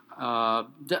 I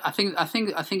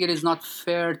think it is not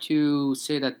fair to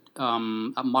say that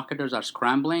marketers are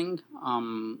scrambling.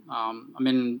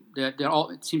 They're all.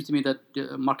 It seems to me that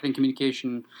the marketing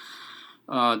communication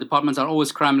departments are always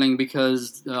scrambling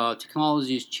because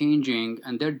technology is changing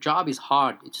and their job is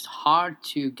hard. It's hard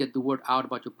to get the word out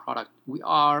about your product. We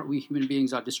human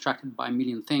beings are distracted by a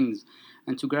million things,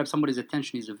 and to grab somebody's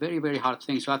attention is a very, very hard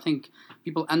thing. So I think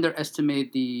people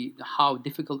underestimate how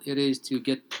difficult it is to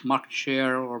get market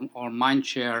share or mind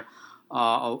share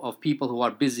of people who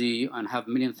are busy and have a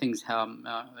million things thrown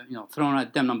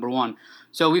at them. Number one,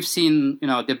 so we've seen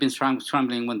they've been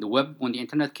scrambling when the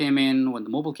internet came in, when the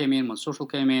mobile came in, when social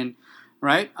came in,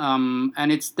 right?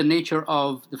 And it's the nature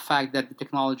of the fact that the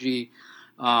technology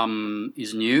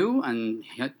is new, and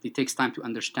it takes time to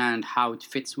understand how it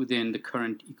fits within the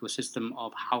current ecosystem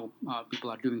of how people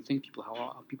are doing things,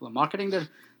 how people are marketing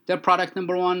their product.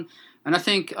 Number one, and I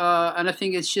think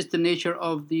it's just the nature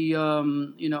of the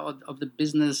of the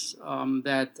business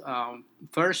that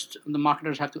first the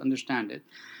marketers have to understand it.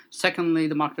 Secondly,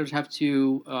 the marketers have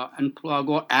to unplug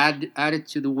or add it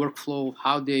to the workflow of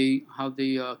how they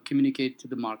communicate to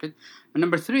the market. And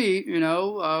number three,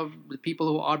 the people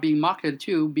who are being marketed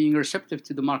to being receptive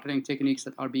to the marketing techniques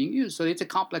that are being used. So it's a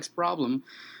complex problem.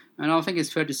 And I don't think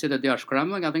it's fair to say that they are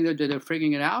scrambling. I think that they're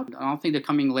figuring it out. I don't think they're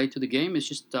coming late to the game. It's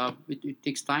just it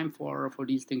takes time for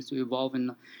these things to evolve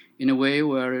in a way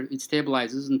where it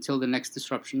stabilizes until the next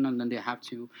disruption, and then they have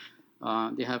to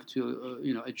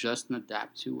adjust and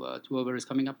adapt to whoever is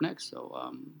coming up next.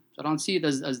 So I don't see it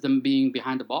as them being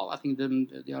behind the ball. I think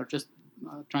they are just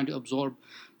trying to absorb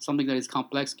something that is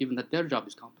complex, given that their job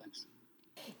is complex.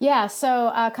 Yeah,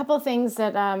 so a couple of things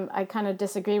that I kind of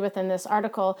disagree with in this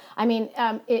article. I mean,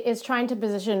 it's trying to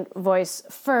position voice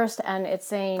first, and it's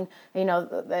saying,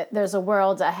 there's a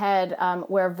world ahead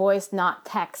where voice, not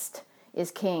text,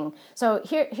 is king. So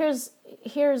here's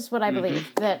what I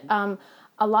believe, that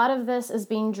a lot of this is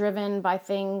being driven by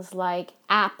things like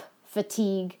app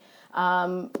fatigue,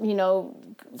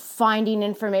 finding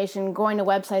information, going to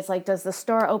websites like, does the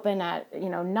store open at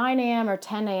 9 a.m. or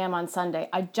 10 a.m. on Sunday?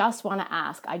 I just want to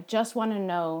ask. I just want to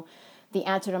know the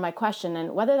answer to my question.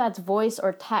 And whether that's voice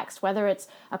or text, whether it's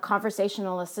a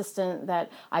conversational assistant that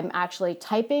I'm actually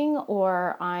typing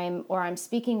or I'm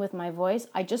speaking with my voice,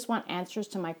 I just want answers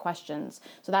to my questions.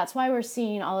 So that's why we're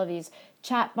seeing all of these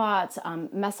chatbots,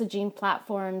 messaging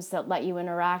platforms that let you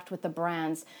interact with the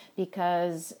brands,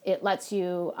 because it lets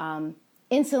you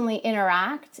instantly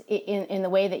interact in the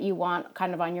way that you want,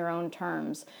 kind of on your own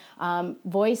terms.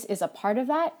 Voice is a part of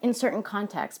that in certain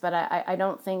contexts, but I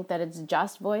don't think that it's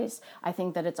just voice. I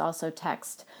think that it's also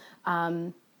text.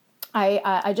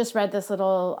 I just read this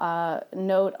little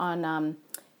note on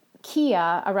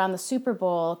Kia around the Super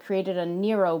Bowl created a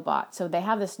Nero bot. So they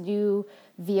have this new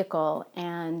vehicle,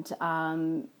 and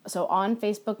so on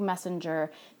Facebook Messenger,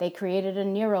 they created a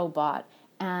Nero bot,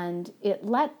 and it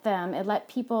let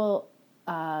people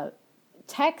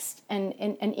text and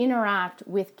interact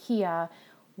with Kia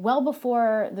well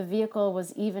before the vehicle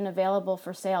was even available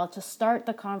for sale, to start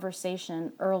the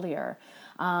conversation earlier.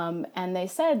 And they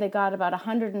said they got about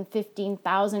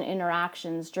 115,000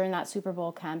 interactions during that Super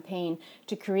Bowl campaign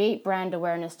to create brand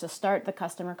awareness, to start the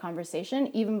customer conversation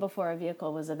even before a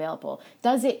vehicle was available.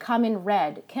 Does it come in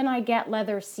red? Can I get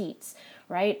leather seats?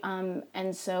 Right?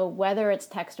 And so whether it's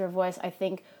text or voice, I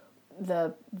think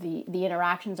the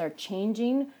interactions are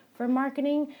changing for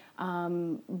marketing,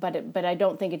 but I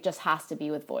don't think it just has to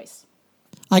be with voice.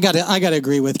 I got to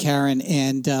agree with Karen,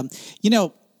 and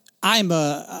I'm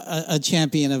a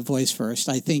champion of voice first.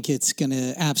 I think it's going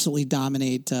to absolutely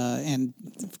dominate, and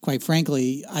quite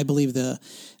frankly, I believe the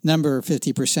number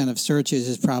 50% of searches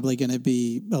is probably going to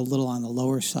be a little on the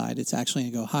lower side. It's actually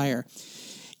going to go higher.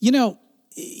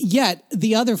 Yet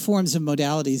the other forms of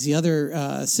modalities, the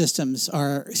other systems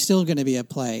are still going to be at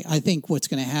play. I think what's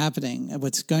going to happen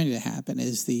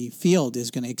is the field is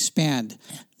going to expand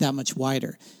that much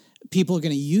wider. People are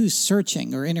going to use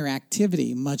searching or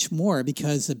interactivity much more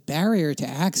because the barrier to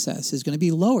access is going to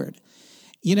be lowered.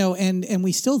 And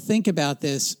we still think about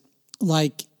this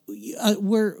like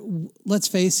let's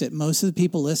face it, most of the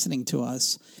people listening to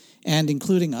us, and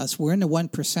including us, we're in the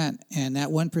 1%, and that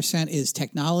 1% is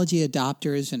technology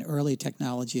adopters and early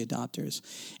technology adopters.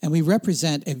 And we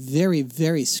represent a very,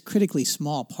 very critically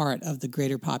small part of the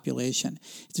greater population.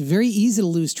 It's very easy to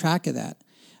lose track of that.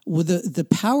 With the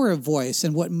power of voice,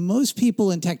 and what most people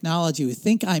in technology who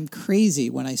think I'm crazy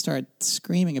when I start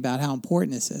screaming about how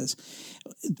important this is,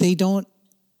 they don't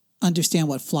understand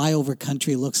what flyover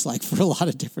country looks like for a lot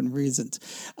of different reasons.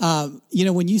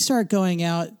 When you start going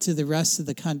out to the rest of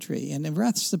the country and the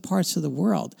rest of the parts of the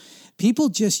world, people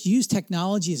just use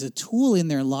technology as a tool in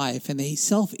their life, and they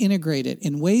self-integrate it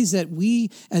in ways that we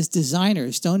as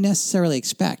designers don't necessarily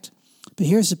expect. But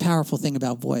here's the powerful thing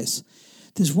about voice.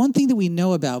 There's one thing that we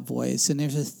know about voice, and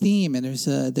there's a theme, and there's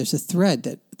a thread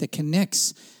that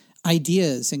connects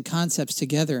ideas and concepts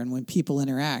together, and when people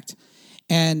interact.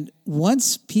 And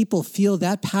once people feel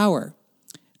that power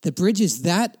that bridges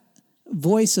that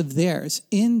voice of theirs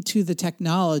into the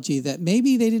technology that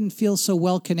maybe they didn't feel so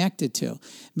well connected to.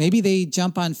 Maybe they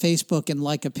jump on Facebook and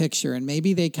like a picture, and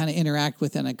maybe they kind of interact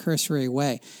with it in a cursory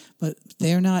way, but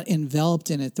they're not enveloped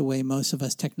in it the way most of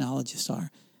us technologists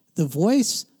are. The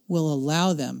voice will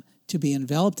allow them to be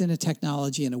enveloped in a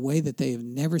technology in a way that they've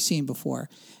never seen before.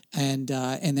 And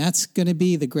that's going to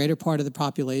be the greater part of the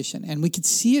population. And we can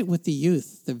see it with the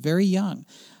youth, the very young,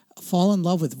 fall in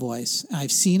love with voice.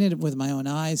 I've seen it with my own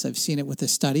eyes. I've seen it with the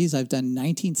studies. I've done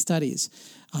 19 studies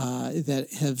that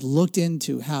have looked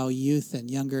into how youth and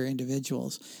younger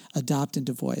individuals adopt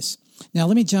into voice. Now,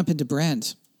 let me jump into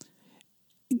brands.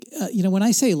 When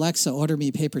I say, Alexa, order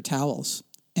me paper towels,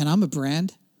 and I'm a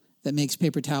brand that makes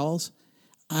paper towels,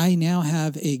 I now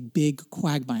have a big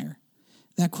quagmire.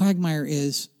 That quagmire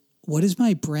is, what is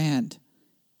my brand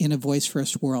in a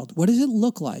voice-first world? What does it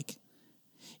look like?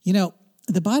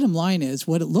 The bottom line is,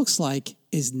 what it looks like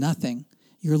is nothing.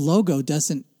 Your logo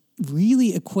doesn't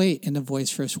really equate in a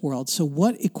voice-first world. So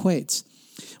what equates?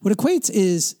 What equates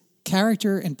is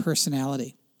character and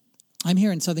personality. I'm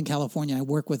here in Southern California. I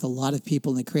work with a lot of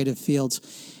people in the creative fields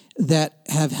that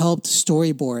have helped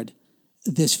storyboard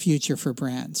this future for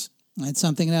brands. It's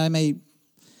something that I may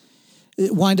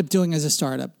wind up doing as a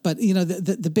startup. But,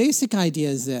 the basic idea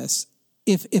is this.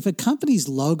 If a company's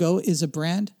logo is a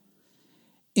brand,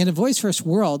 in a voice-first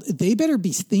world, they better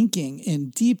be thinking in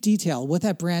deep detail what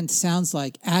that brand sounds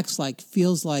like, acts like,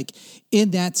 feels like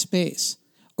in that space,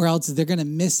 or else they're going to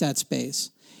miss that space.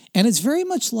 And it's very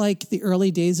much like the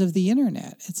early days of the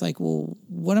internet. It's like, well,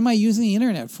 what am I using the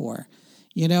internet for?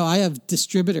 I have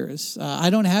distributors. I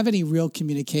don't have any real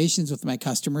communications with my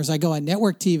customers. I go on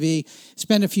network TV,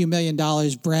 spend a few $1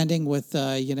 million branding with,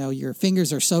 your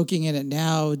fingers are soaking in it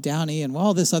now, Downy, and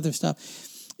all this other stuff.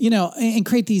 And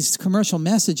create these commercial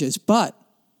messages, but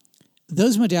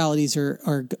those modalities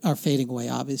are fading away,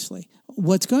 obviously.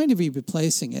 What's going to be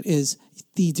replacing it is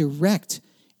the direct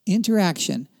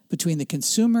interaction between the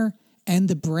consumer and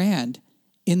the brand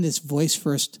in this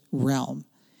voice-first realm.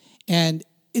 And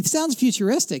it sounds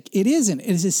futuristic. It isn't. It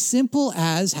is as simple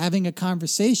as having a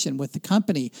conversation with the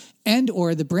company and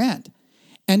or the brand.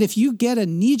 And if you get a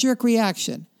knee-jerk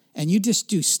reaction, and you just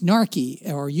do snarky,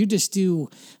 or you just do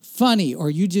funny, or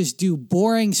you just do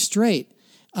boring, straight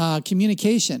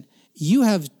communication, you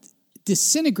have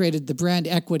disintegrated the brand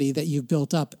equity that you've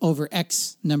built up over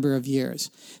X number of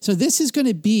years. So this is going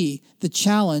to be the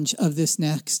challenge of this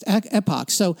next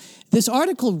epoch. So this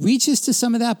article reaches to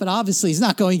some of that, but obviously it's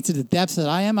not going to the depths that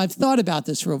I am. I've thought about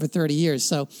this for over 30 years,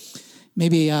 so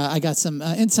maybe I got some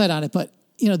insight on it. But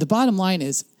the bottom line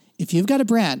is, if you've got a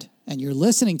brand and you're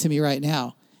listening to me right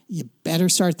now, you better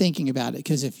start thinking about it,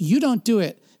 because if you don't do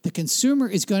it, the consumer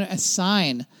is going to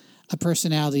assign a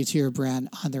personality to your brand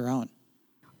on their own.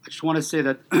 I just want to say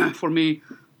that for me,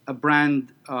 a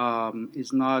brand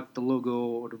is not the logo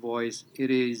or the voice.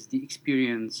 It is the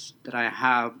experience that I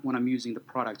have when I'm using the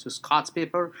product. So Scott's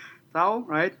paper towel,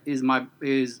 right, is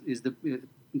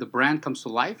the brand comes to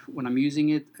life when I'm using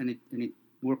it, and it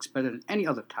works better than any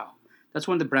other towel. That's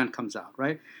when the brand comes out,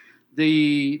 right?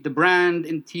 The brand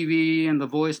in TV and the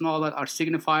voice and all that are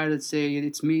signifiers that say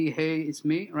it's me, hey, it's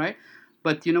me, right?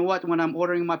 But you know what? When I'm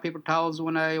ordering my paper towels,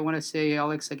 when I say,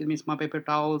 Alexa, give me my paper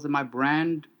towels, and my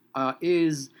brand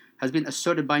has been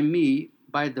asserted by me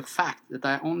by the fact that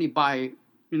I only buy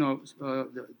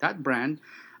that brand.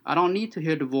 I don't need to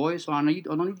hear the voice, or I don't need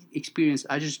the experience.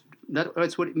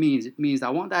 That's what it means. It means I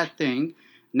want that thing.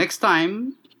 Next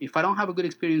time, if I don't have a good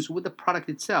experience with the product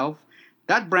itself,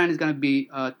 that brand is going to be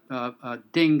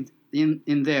dinged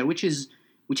in there, which is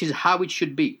how it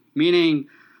should be. Meaning,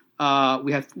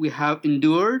 we have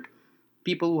endured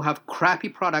people who have crappy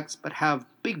products but have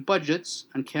big budgets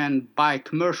and can buy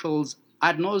commercials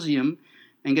ad nauseum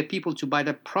and get people to buy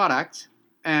that product,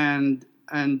 and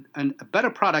a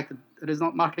better product that is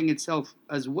not marketing itself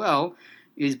as well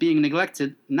is being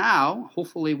neglected. Now,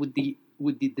 hopefully, with the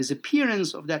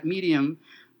disappearance of that medium,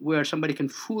 where somebody can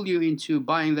fool you into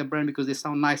buying their brand because they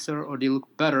sound nicer or they look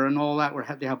better and all that, or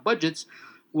they have budgets,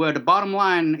 where the bottom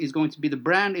line is going to be the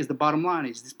brand is the bottom line.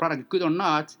 Is this product good or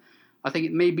not? I think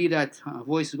it may be that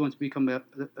voice is going to become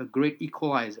a great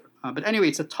equalizer. But anyway,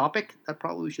 it's a topic that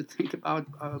probably we should think about,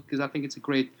 because I think it's a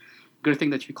great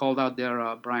thing that you called out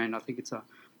there, Brian. I think it's an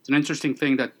interesting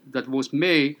thing that voice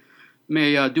may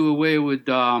do away with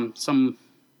some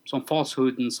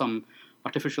falsehood and some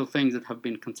artificial things that have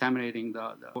been contaminating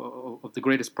the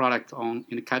greatest product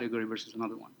in a category versus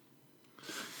another one.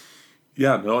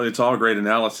 Yeah, no, it's all great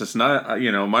analysis.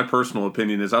 And my personal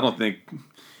opinion is, I don't think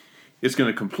it's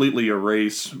going to completely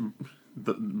erase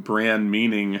the brand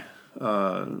meaning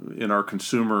in our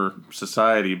consumer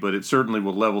society, but it certainly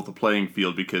will level the playing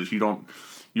field because you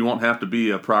won't have to be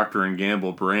a Procter and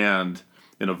Gamble brand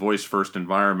in a voice first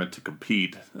environment to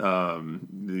compete.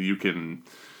 You can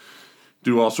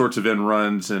do all sorts of end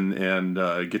runs and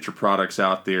get your products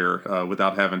out there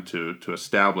without having to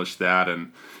establish that.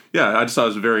 And yeah, I just thought it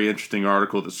was a very interesting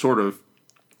article that sort of,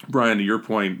 Brian, to your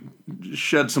point,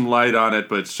 shed some light on it,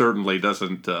 but certainly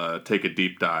doesn't take a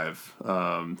deep dive.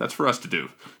 That's for us to do.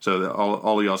 So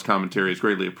all of y'all's commentary is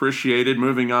greatly appreciated.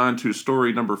 Moving on to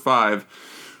story number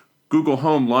 5. Google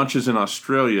Home launches in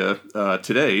Australia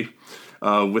today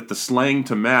with the slang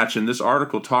to match. And this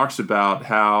article talks about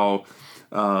how,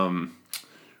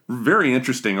 very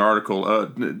interesting article,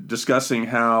 discussing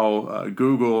how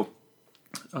Google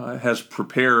has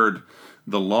prepared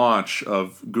the launch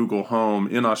of Google Home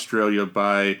in Australia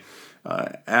by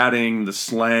adding the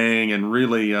slang and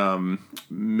really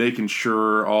making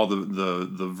sure all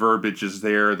the verbiage is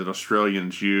there that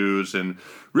Australians use, and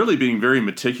really being very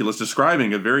meticulous,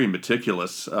 describing a very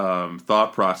meticulous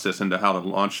thought process into how to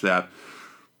launch that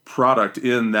product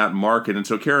in that market. And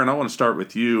so, Karen, I want to start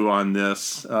with you on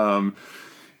this.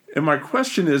 And my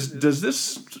question is, does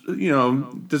this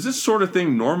sort of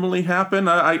thing normally happen?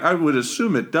 I would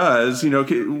assume it does.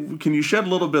 Can you shed a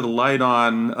little bit of light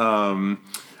on,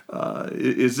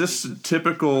 is this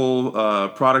typical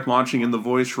product launching in the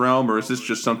voice realm, or is this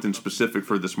just something specific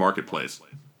for this marketplace?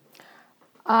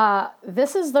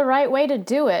 This is the right way to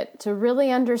do it, to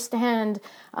really understand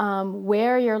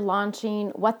where you're launching,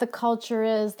 what the culture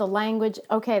is, the language.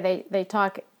 Okay, they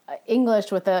talk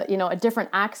English with a different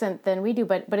accent than we do,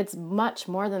 but it's much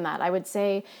more than that. I would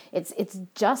say it's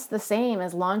just the same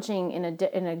as launching in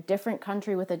a different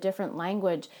country with a different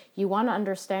language. You want to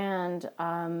understand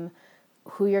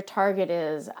who your target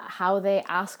is, how they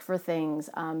ask for things.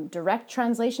 Direct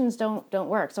translations don't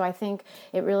work. So I think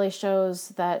it really shows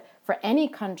that for any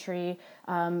country,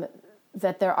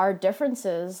 that there are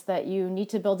differences that you need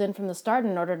to build in from the start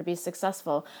in order to be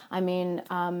successful. I mean,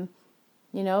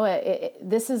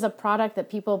 this is a product that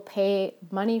people pay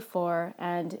money for,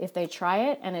 and if they try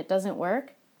it and it doesn't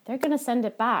work, they're going to send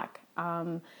it back.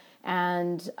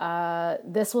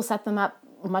 This will set them up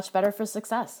much better for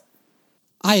success.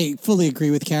 I fully agree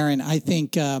with Karen. I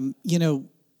think,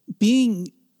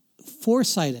 being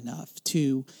foresight enough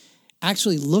to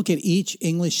actually look at each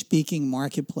English-speaking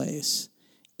marketplace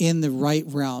in the right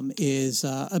realm is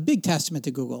a big testament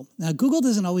to Google. Now, Google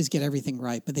doesn't always get everything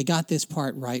right, but they got this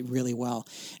part right really well.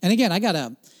 And again, I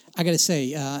gotta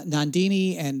say,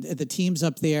 Nandini and the teams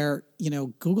up there,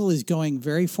 Google is going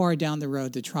very far down the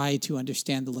road to try to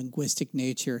understand the linguistic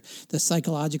nature, the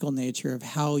psychological nature of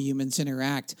how humans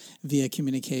interact via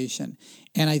communication.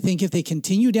 And I think if they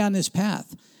continue down this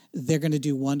path, they're going to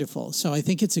do wonderful. So I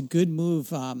think it's a good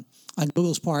move on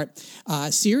Google's part.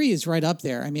 Siri is right up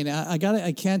there. I mean,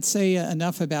 I can't say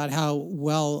enough about how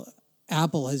well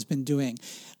Apple has been doing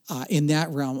in that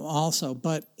realm also.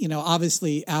 But,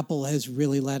 obviously Apple has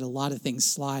really let a lot of things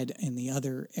slide in the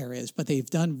other areas, but they've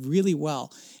done really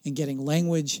well in getting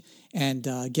language and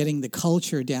getting the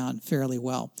culture down fairly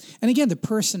well. And again, the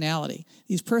personality.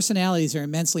 These personalities are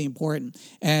immensely important.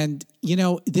 And,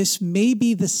 this may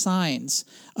be the signs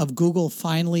of Google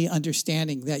finally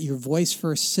understanding that your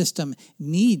voice-first system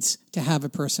needs to have a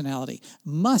personality,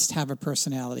 must have a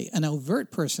personality, an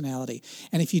overt personality.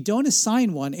 And if you don't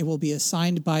assign one, it will be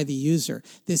assigned by the user.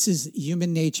 This is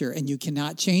human nature, and you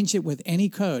cannot change it with any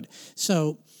code.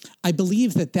 So I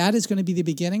believe that is going to be the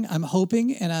beginning. I'm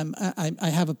hoping, and I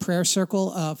have a prayer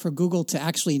circle for Google to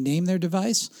actually name their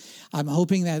device. I'm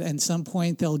hoping that at some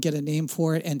point they'll get a name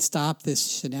for it and stop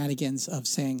this shenanigans of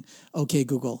saying, okay,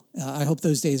 Google. I hope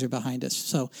those days are behind us.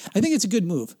 So I think it's a good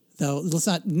move, though. Let's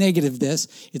not negative this.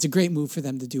 It's a great move for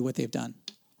them to do what they've done.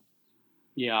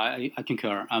 Yeah, I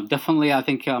concur. Definitely, I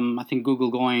think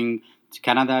Google going to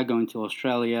Canada, going to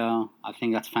Australia, I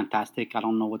think that's fantastic. I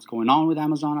don't know what's going on with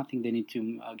Amazon. I think they need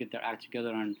to get their act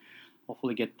together and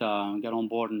hopefully get on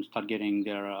board and start getting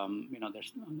their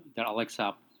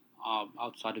Alexa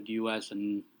outside of the U.S.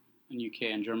 and UK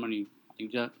and Germany.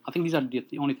 I think these are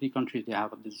the only 3 countries they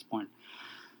have at this point.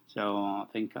 So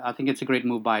I think it's a great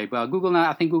move by Google. Now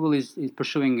I think Google is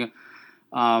pursuing.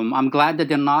 I'm glad that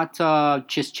they're not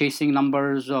just chasing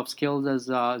numbers of skills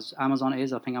as Amazon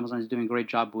is. I think Amazon is doing a great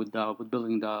job with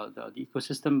building the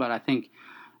ecosystem. But I think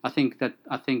that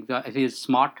it is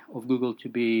smart of Google to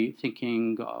be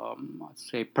thinking, let's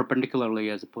say, perpendicularly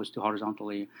as opposed to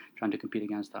horizontally, trying to compete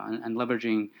against that and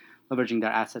leveraging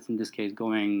their assets, in this case,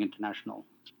 going international.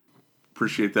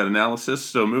 Appreciate that analysis.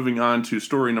 So moving on to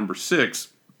story number 6.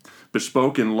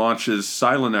 Bespoken launches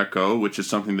Silent Echo, which is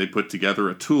something they put together,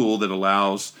 a tool that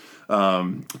allows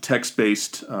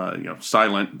text-based,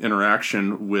 silent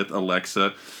interaction with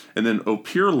Alexa. And then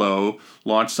Opirlo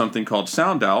launched something called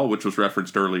Sound Owl, which was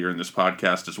referenced earlier in this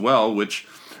podcast as well, which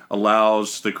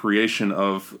allows the creation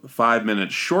of 5-minute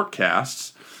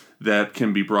shortcasts that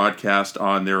can be broadcast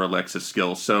on their Alexa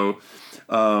skills. So,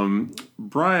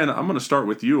 Brian, I'm going to start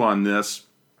with you on this.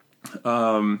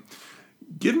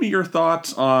 Give me your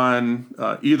thoughts on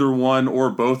either one or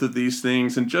both of these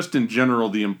things, and just in general,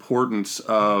 the importance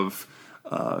of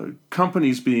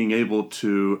companies being able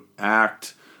to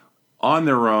act on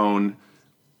their own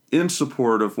in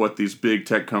support of what these big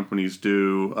tech companies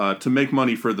do to make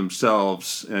money for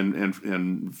themselves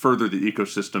and further the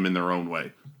ecosystem in their own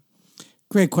way.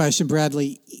 Great question,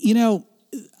 Bradley.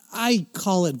 I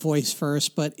call it voice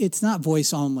first, but it's not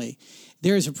voice only.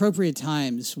 There's appropriate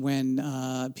times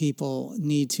when people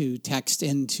need to text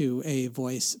into a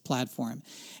voice platform.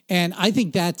 And I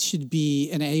think that should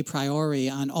be an a priori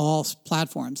on all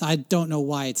platforms. I don't know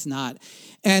why it's not.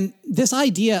 And this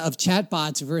idea of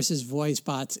chatbots versus voice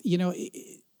bots,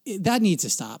 that needs to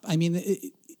stop. I mean,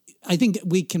 I think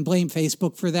we can blame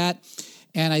Facebook for that.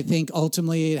 And I think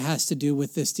ultimately it has to do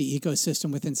with the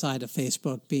ecosystem inside of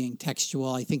Facebook being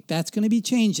textual. I think that's going to be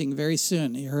changing very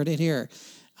soon. You heard it here.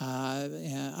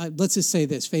 Let's just say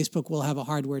this: Facebook will have a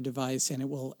hardware device and it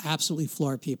will absolutely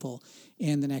floor people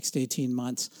in the next 18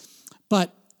 months.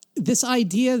 But this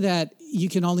idea that you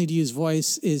can only use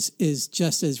voice is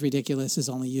just as ridiculous as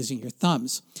only using your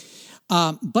thumbs.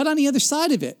 But on the other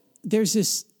side of it, there's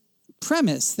this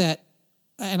premise that,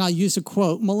 and I'll use a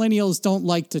quote, millennials don't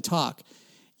like to talk.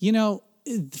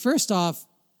 First off,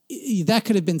 that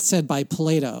could have been said by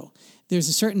Plato. There's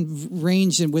a certain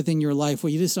range within your life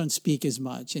where you just don't speak as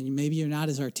much, and maybe you're not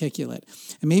as articulate.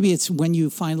 And maybe it's when you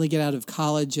finally get out of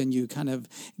college and you kind of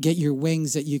get your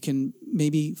wings that you can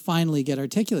maybe finally get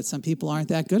articulate. Some people aren't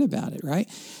that good about it, right?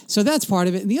 So that's part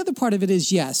of it. And the other part of it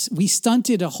is, yes, we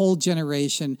stunted a whole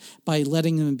generation by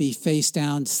letting them be face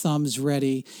down, thumbs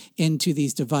ready into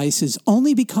these devices,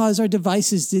 only because our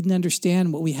devices didn't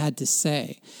understand what we had to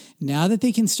say. Now that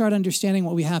they can start understanding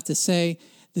what we have to say,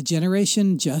 the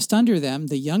generation just under them,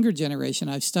 the younger generation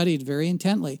I've studied very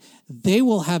intently, they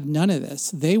will have none of this.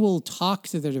 They will talk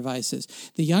to their devices.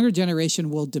 The younger generation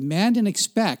will demand and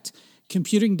expect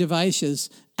computing devices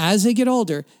as they get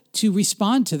older to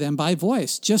respond to them by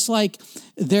voice, just like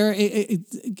they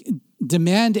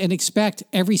demand and expect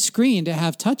every screen to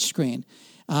have touch screen.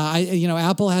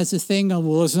 Apple has this thing, well,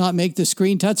 let's not make the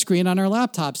screen touch screen on our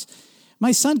laptops.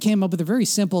 My son came up with a very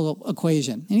simple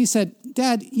equation. And he said,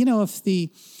 Dad, if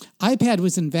the iPad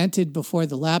was invented before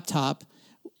the laptop,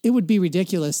 it would be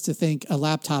ridiculous to think a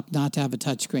laptop not to have a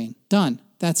touchscreen. Done.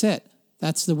 That's it.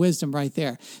 That's the wisdom right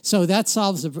there. So that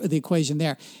solves the equation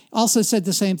there. Also said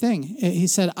the same thing. He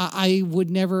said, I would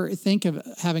never think of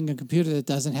having a computer that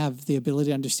doesn't have the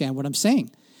ability to understand what I'm saying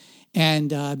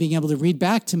and being able to read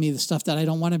back to me the stuff that I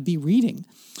don't want to be reading.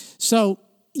 So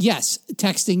yes,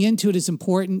 texting into it is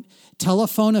important.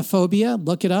 Telephonophobia,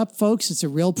 look it up, folks. It's a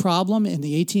real problem. In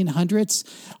the 1800s,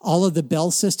 all of the Bell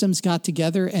systems got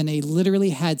together and they literally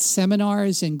had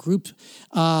seminars and group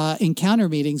encounter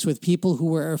meetings with people who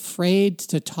were afraid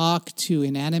to talk to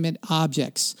inanimate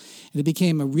objects. And it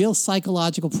became a real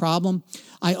psychological problem.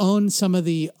 I own some of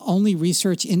the only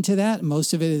research into that.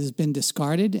 Most of it has been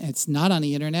discarded. It's not on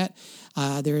the internet.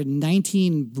 There are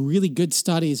 19 really good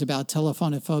studies about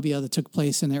telephonophobia that took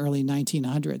place in the early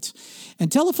 1900s. And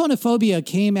telephonophobia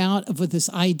came out with this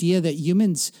idea that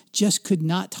humans just could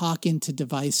not talk into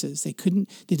devices. They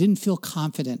didn't feel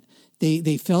confident.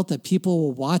 They felt that people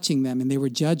were watching them and they were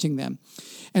judging them.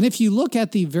 And if you look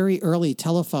at the very early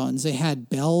telephones, they had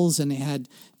bells and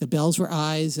the bells were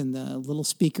eyes and the little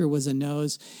speaker was a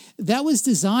nose. That was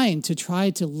designed to try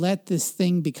to let this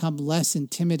thing become less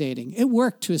intimidating. It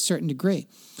worked to a certain degree.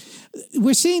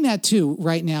 We're seeing that too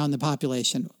right now in the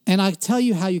population. And I'll tell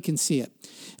you how you can see it.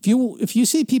 If you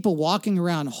see people walking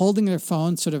around holding their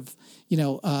phone sort of,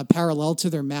 parallel to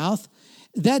their mouth,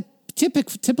 that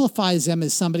typifies them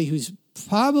as somebody who's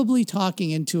probably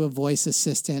talking into a voice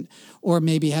assistant or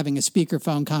maybe having a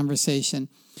speakerphone conversation.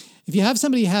 If you have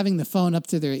somebody having the phone up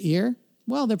to their ear,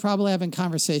 well, they're probably having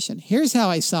conversation. Here's how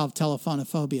I solve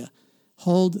telephonophobia.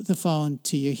 Hold the phone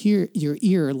to your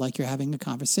ear like you're having a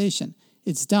conversation.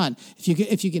 It's done.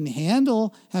 If you can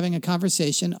handle having a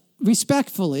conversation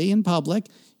respectfully in public,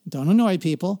 don't annoy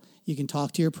people, you can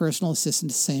talk to your personal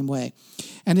assistant the same way.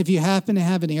 And if you happen to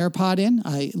have an AirPod in,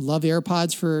 I love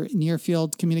AirPods for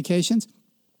near-field communications,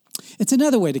 it's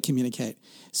another way to communicate.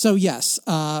 So yes,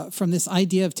 from this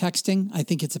idea of texting, I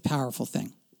think it's a powerful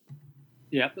thing.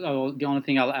 Yeah, the only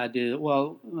thing I'll add is,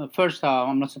 first,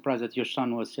 I'm not surprised that your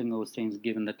son was saying those things,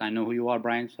 given that I know who you are,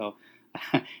 Brian. So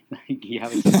you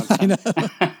have a smart son.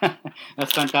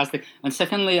 That's fantastic. And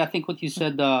secondly, I think what you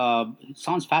said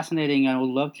sounds fascinating, and I would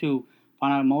love to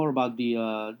find out more about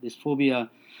the this phobia.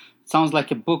 Sounds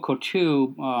like a book or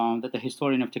two that the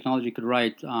historian of technology could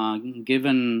write.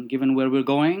 Given where we're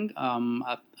going,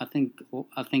 I think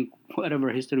whatever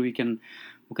history we can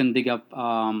dig up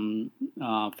from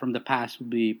the past would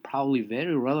be probably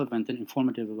very relevant and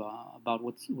informative about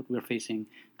what we're facing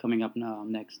coming up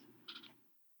next.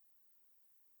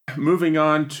 Moving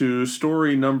on to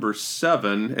story number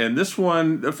 7, and this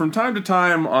one, from time to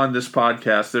time on this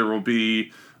podcast, there will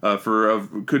be,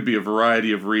 could be a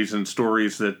variety of reasons,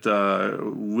 stories that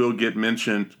will get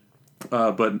mentioned,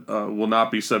 but will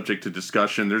not be subject to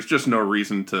discussion. There's just no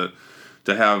reason to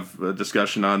have a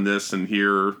discussion on this and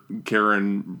hear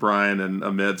Karen, Brian, and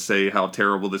Ahmed say how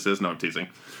terrible this is. No, I'm teasing.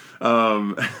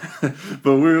 But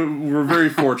we're very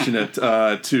fortunate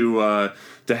to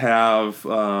have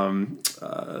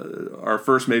our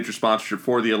first major sponsorship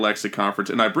for the Alexa conference.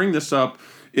 And I bring this up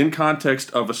in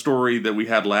context of a story that we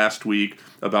had last week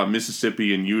about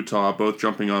Mississippi and Utah both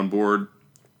jumping on board,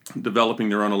 developing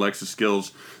their own Alexa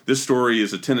skills. This story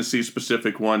is a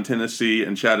Tennessee-specific one. Tennessee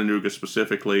and Chattanooga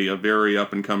specifically, a very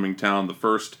up-and-coming town, the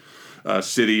first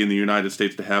city in the United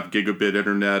States to have gigabit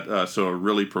internet, so a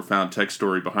really profound tech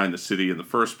story behind the city in the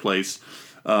first place.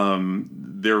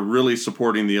 They're really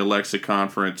supporting the Alexa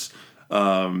conference.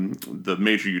 The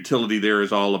major utility there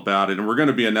is all about it, and we're going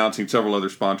to be announcing several other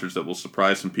sponsors that will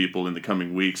surprise some people in the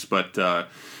coming weeks. But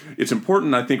it's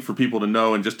important, I think, for people to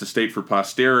know, and just to state for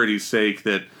posterity's sake,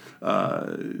 that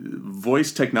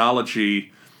voice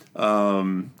technology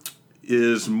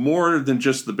is more than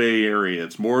just the Bay Area.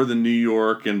 It's more than New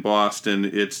York and Boston.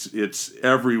 It's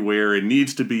everywhere. It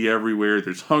needs to be everywhere.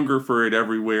 There's hunger for it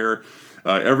everywhere.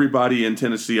 Everybody in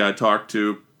Tennessee I talked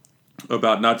to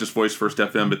about not just Voice First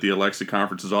FM, but the Alexa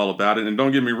conference is all about it. And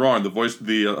don't get me wrong,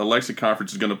 the Alexa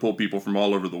conference is going to pull people from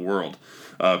all over the world.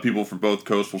 People from both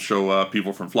coasts will show up.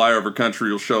 People from flyover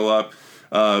country will show up.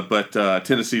 But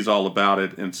Tennessee's all about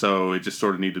it, and so it just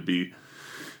sort of need to be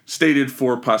stated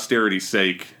for posterity's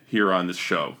sake here on this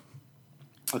show.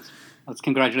 That's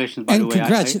congratulations, by the way.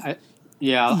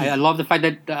 I love the fact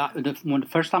that the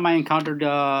first time I encountered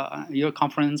your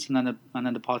conference and then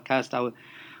the podcast,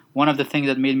 one of the things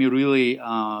that made me really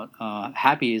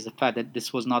happy is the fact that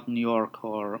this was not New York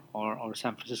or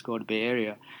San Francisco or the Bay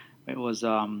Area. It was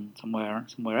somewhere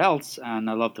else, and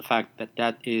I love the fact that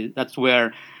that's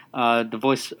where the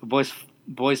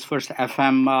Voice First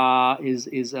FM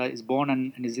is born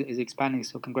and is expanding.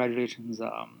 So congratulations,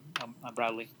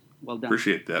 Bradley. Well done.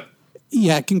 Appreciate that.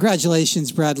 Yeah,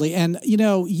 congratulations, Bradley. And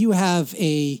you have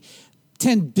a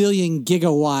 10 billion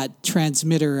gigawatt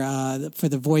transmitter for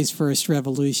the Voice First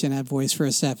revolution at Voice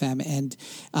First FM, and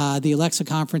the Alexa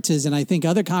conferences, and I think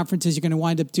other conferences you're going to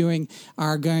wind up doing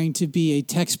are going to be a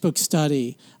textbook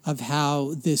study of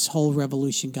how this whole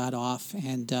revolution got off,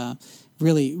 and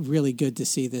really, really good to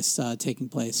see this taking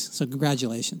place. So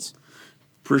congratulations.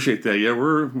 Appreciate that. Yeah,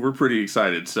 we're pretty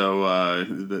excited. So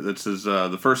this is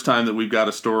the first time that we've got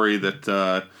a story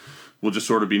that will just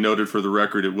sort of be noted for the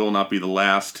record. It will not be the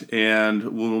last.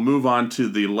 And we'll move on to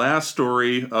the last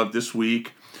story of this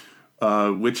week,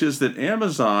 which is that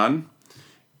Amazon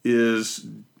is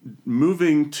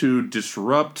moving to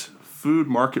disrupt food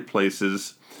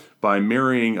marketplaces by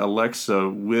marrying Alexa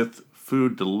with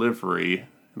food delivery.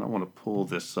 And I want to pull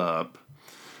this up.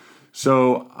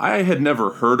 So I had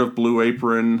never heard of Blue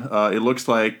Apron. It looks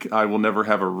like I will never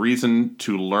have a reason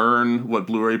to learn what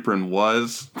Blue Apron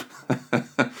was,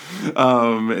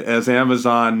 as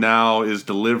Amazon now is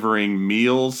delivering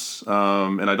meals.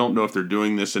 And I don't know if they're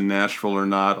doing this in Nashville or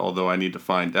not, although I need to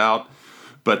find out.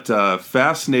 But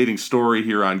fascinating story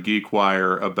here on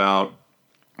GeekWire about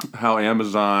how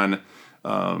Amazon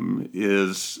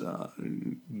is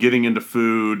getting into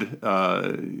food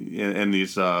and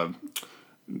these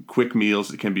quick meals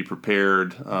that can be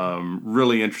prepared.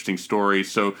 Really interesting story.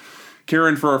 So,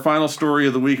 Karen, for our final story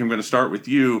of the week, I'm going to start with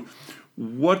you.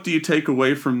 What do you take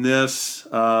away from this?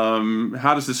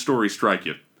 How does this story strike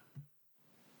you?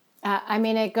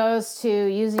 It goes to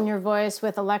using your voice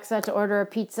with Alexa to order a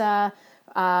pizza.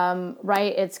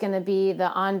 Right, it's going to be the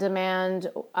on-demand.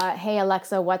 Hey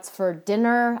Alexa, what's for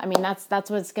dinner? That's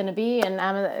what it's going to be,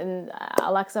 and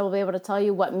Alexa will be able to tell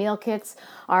you what meal kits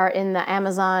are in the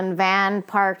Amazon van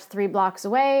parked 3 blocks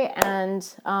away,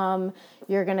 and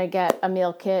you're going to get a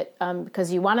meal kit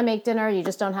because you want to make dinner, you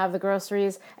just don't have the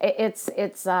groceries. It's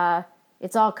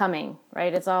it's all coming,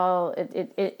 right?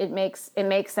 It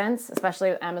makes sense, especially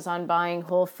with Amazon buying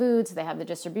Whole Foods. They have the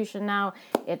distribution now.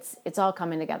 It's all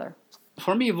coming together.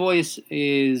 For me, voice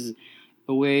is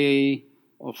a way,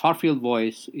 or far-field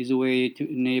voice is a way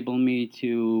to enable me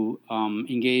to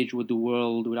engage with the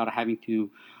world without having to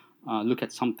look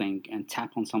at something and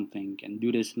tap on something and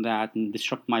do this and that and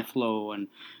disrupt my flow and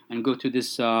go to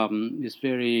this this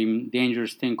very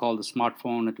dangerous thing called the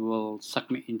smartphone that will suck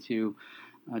me into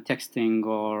texting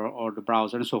or the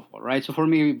browser and so forth, right? So for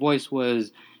me, voice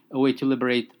was a way to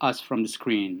liberate us from the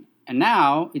screen. And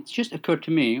now it just occurred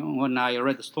to me when I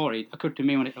read the story. It occurred to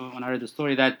me when I read the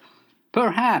story that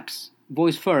perhaps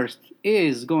voice first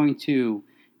is going to,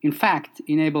 in fact,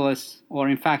 enable us, or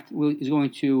in fact, is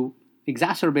going to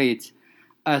exacerbate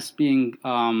us being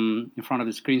in front of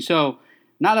the screen. So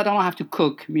now that I don't have to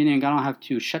cook, meaning I don't have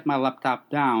to shut my laptop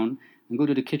down and go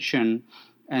to the kitchen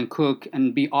and cook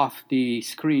and be off the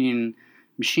screen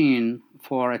machine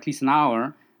for at least an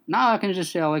hour, now I can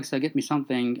just say, Alexa, get me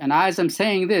something. And as I'm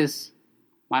saying this,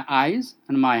 my eyes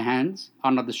and my hands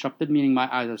are not disrupted, meaning my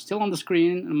eyes are still on the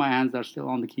screen and my hands are still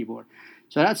on the keyboard.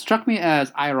 So that struck me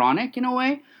as ironic in a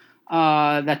way,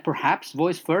 that perhaps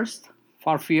voice first,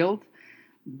 far field,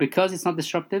 because it's not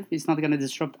disruptive, it's not going to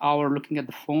disrupt our looking at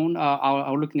the phone,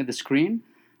 our looking at the screen.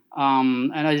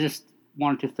 And I just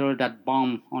wanted to throw that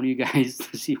bomb on you guys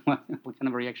to see what kind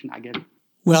of reaction I get.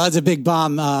 Well, it's a big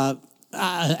bomb,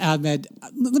 Ahmed.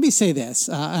 Let me say this,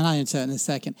 and I'll answer that in a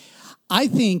second. I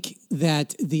think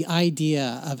that the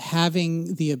idea of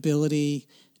having the ability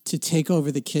to take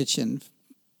over the kitchen,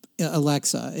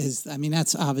 Alexa,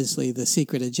 that's obviously the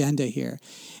secret agenda here.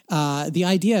 The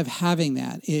idea of having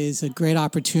that is a great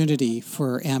opportunity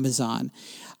for Amazon.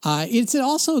 It's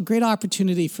also a great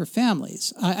opportunity for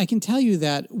families. I can tell you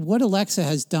that what Alexa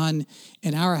has done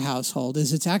in our household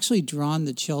is it's actually drawn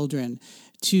the children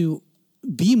to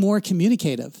be more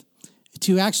communicative,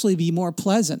 to actually be more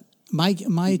pleasant.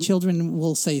 My children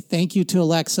will say thank you to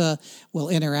Alexa, will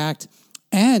interact,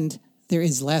 and there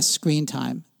is less screen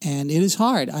time. And it is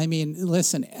hard. I mean,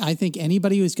 listen, I think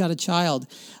anybody who's got a child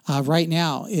right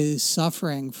now is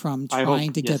suffering from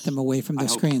trying to get them away from their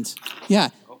screens. Yeah.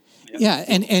 Yeah.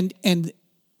 And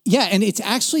it's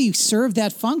actually served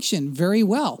that function very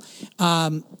well.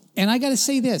 And I got to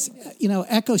say this,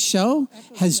 Echo Show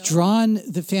has drawn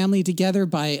the family together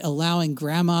by allowing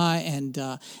grandma and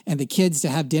the kids to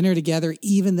have dinner together,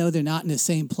 even though they're not in the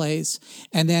same place.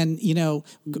 And then,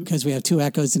 because we have two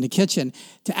Echoes in the kitchen,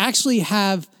 to actually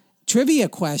have trivia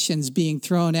questions being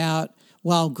thrown out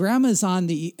while grandma's on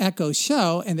the Echo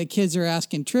Show and the kids are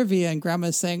asking trivia and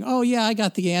grandma's saying, oh, yeah, I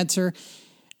got the answer.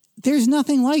 There's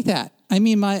nothing like that. I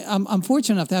mean, I'm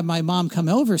fortunate enough to have my mom come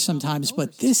over sometimes,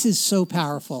 but this is so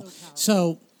powerful.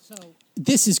 So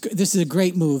this is a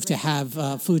great move to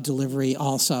have food delivery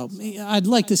also. I'd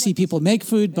like to see people make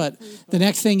food, but the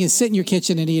next thing is sit in your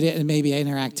kitchen and eat it and maybe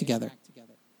interact together.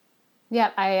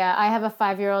 Yeah, I have a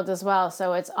 5-year-old as well,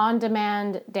 so it's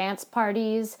on-demand dance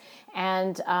parties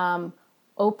and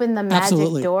open the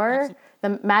magic door.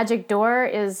 The magic door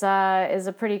is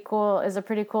a pretty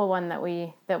cool one that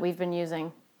we've been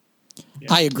using.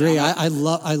 Yeah. I agree. I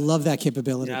love that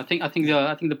capability. Yeah, I think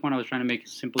the point I was trying to make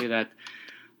is simply that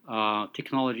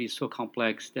technology is so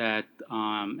complex that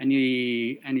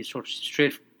any sort of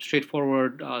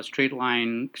straightforward straight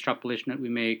line extrapolation that we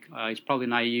make is probably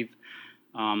naive,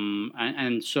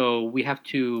 and so we have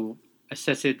to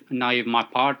assess it naive my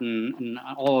part and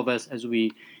all of us as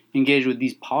we engage with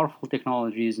these powerful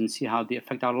technologies and see how they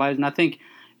affect our lives. And I think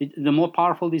the more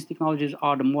powerful these technologies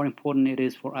are, the more important it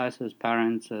is for us as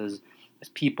parents, as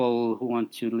people who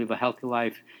want to live a healthy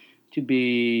life, to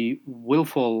be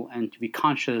willful and to be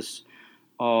conscious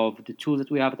of the tools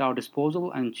that we have at our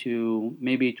disposal, and to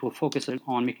focus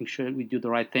on making sure that we do the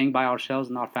right thing by ourselves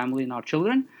and our family and our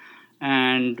children,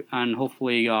 and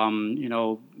hopefully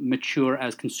mature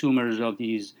as consumers of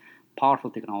these powerful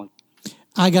technologies.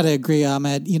 I got to agree,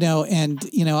 Ahmed.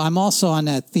 I'm also on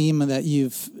that theme that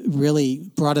you've really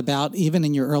brought about, even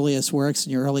in your earliest works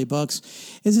and your early books,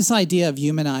 is this idea of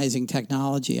humanizing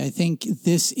technology. I think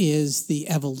this is the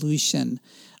evolution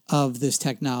of this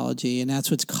technology, and that's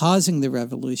what's causing the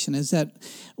revolution, is that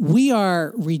we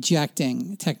are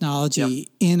rejecting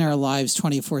technology in our lives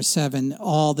 24/7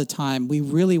 all the time. We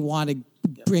really want to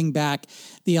bring back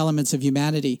the elements of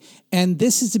humanity, and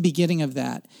this is the beginning of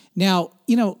that. Now,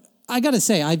 I got to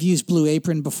say, I've used Blue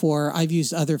Apron before. I've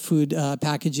used other food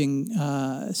packaging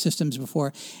systems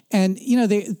before. And,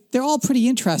 they're all pretty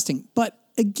interesting. But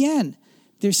again,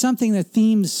 there's something that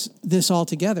themes this all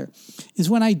together, is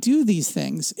when I do these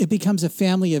things, it becomes a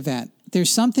family event. There's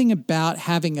something about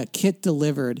having a kit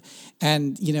delivered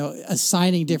and,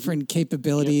 assigning different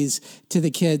capabilities to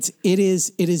the kids. It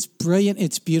is brilliant.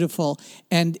 It's beautiful.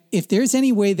 And if there's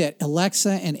any way that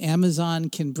Alexa and Amazon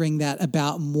can bring that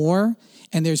about more,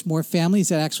 and there's more families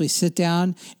that actually sit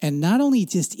down and not only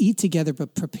just eat together,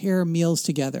 but prepare meals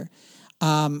together.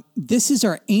 This is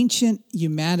our ancient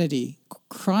humanity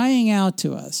crying out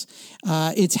to us.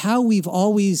 It's how we've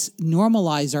always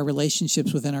normalized our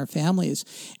relationships within our families.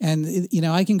 And,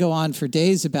 I can go on for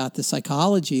days about the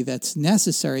psychology that's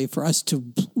necessary for us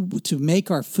to make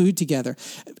our food together,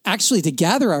 actually to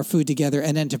gather our food together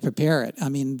and then to prepare it. I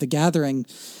mean, the gathering,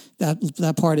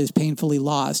 that part is painfully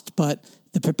lost, but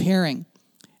the preparing,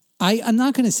 I'm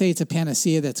not going to say it's a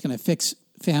panacea that's going to fix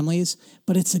families,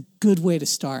 but it's a good way to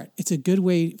start. It's a good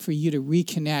way for you to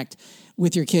reconnect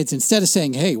with your kids. Instead of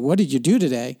saying, hey, what did you do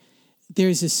today?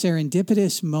 There's a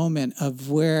serendipitous moment of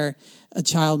where a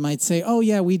child might say, oh,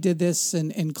 yeah, we did this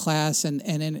in class and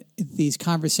in these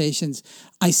conversations.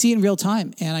 I see it in real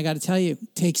time. And I got to tell you,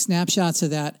 take snapshots of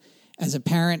that. As a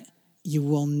parent, you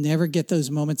will never get those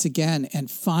moments again, and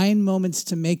find moments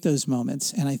to make those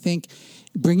moments. And I think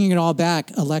bringing it all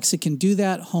back, Alexa can do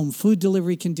that. Home food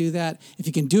delivery can do that. If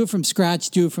you can do it from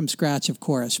scratch, do it from scratch, of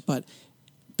course. But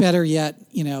better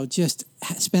yet, just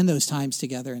spend those times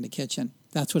together in the kitchen.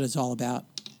 That's what it's all about.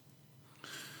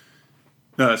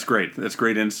 No, that's great. That's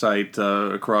great insight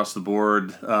across the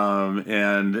board.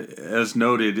 And as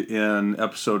noted in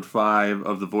episode 5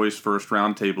 of the Voice First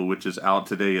Roundtable, which is out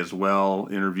today as well,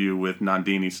 interview with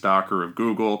Nandini Stocker of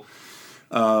Google.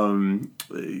 One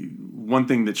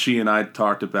thing that she and I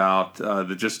talked about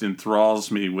that just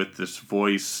enthralls me with this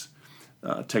voice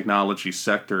technology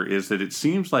sector is that it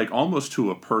seems like almost to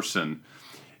a person,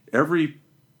 every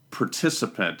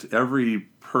participant, every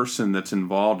person that's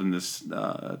involved in this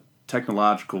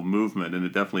technological movement, and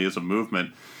it definitely is a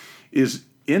movement, is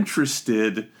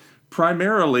interested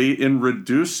primarily in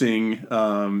reducing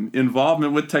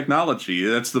involvement with technology.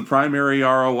 That's the primary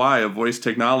ROI of voice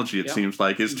technology, it seems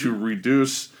like, is to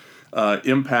reduce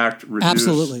impact,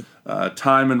 reduce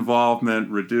time involvement,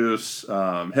 reduce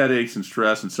headaches and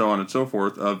stress and so on and so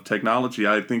forth of technology.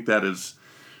 I think that is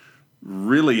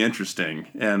really interesting,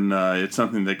 and it's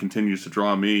something that continues to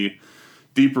draw me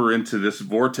deeper into this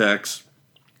vortex,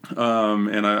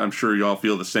 and I'm sure you all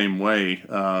feel the same way.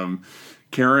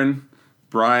 Karen,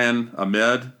 Brian,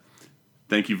 Ahmed,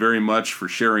 thank you very much for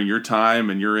sharing your time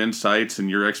and your insights and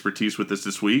your expertise with us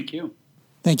this week. Thank you.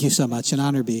 Thank you so much. An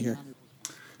honor to be here.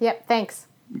 Yep, thanks.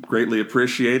 Greatly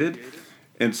appreciated.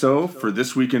 And so, for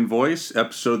This Week in Voice,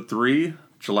 Episode 3,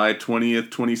 July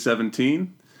 20th,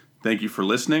 2017, thank you for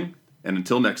listening, and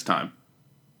until next time.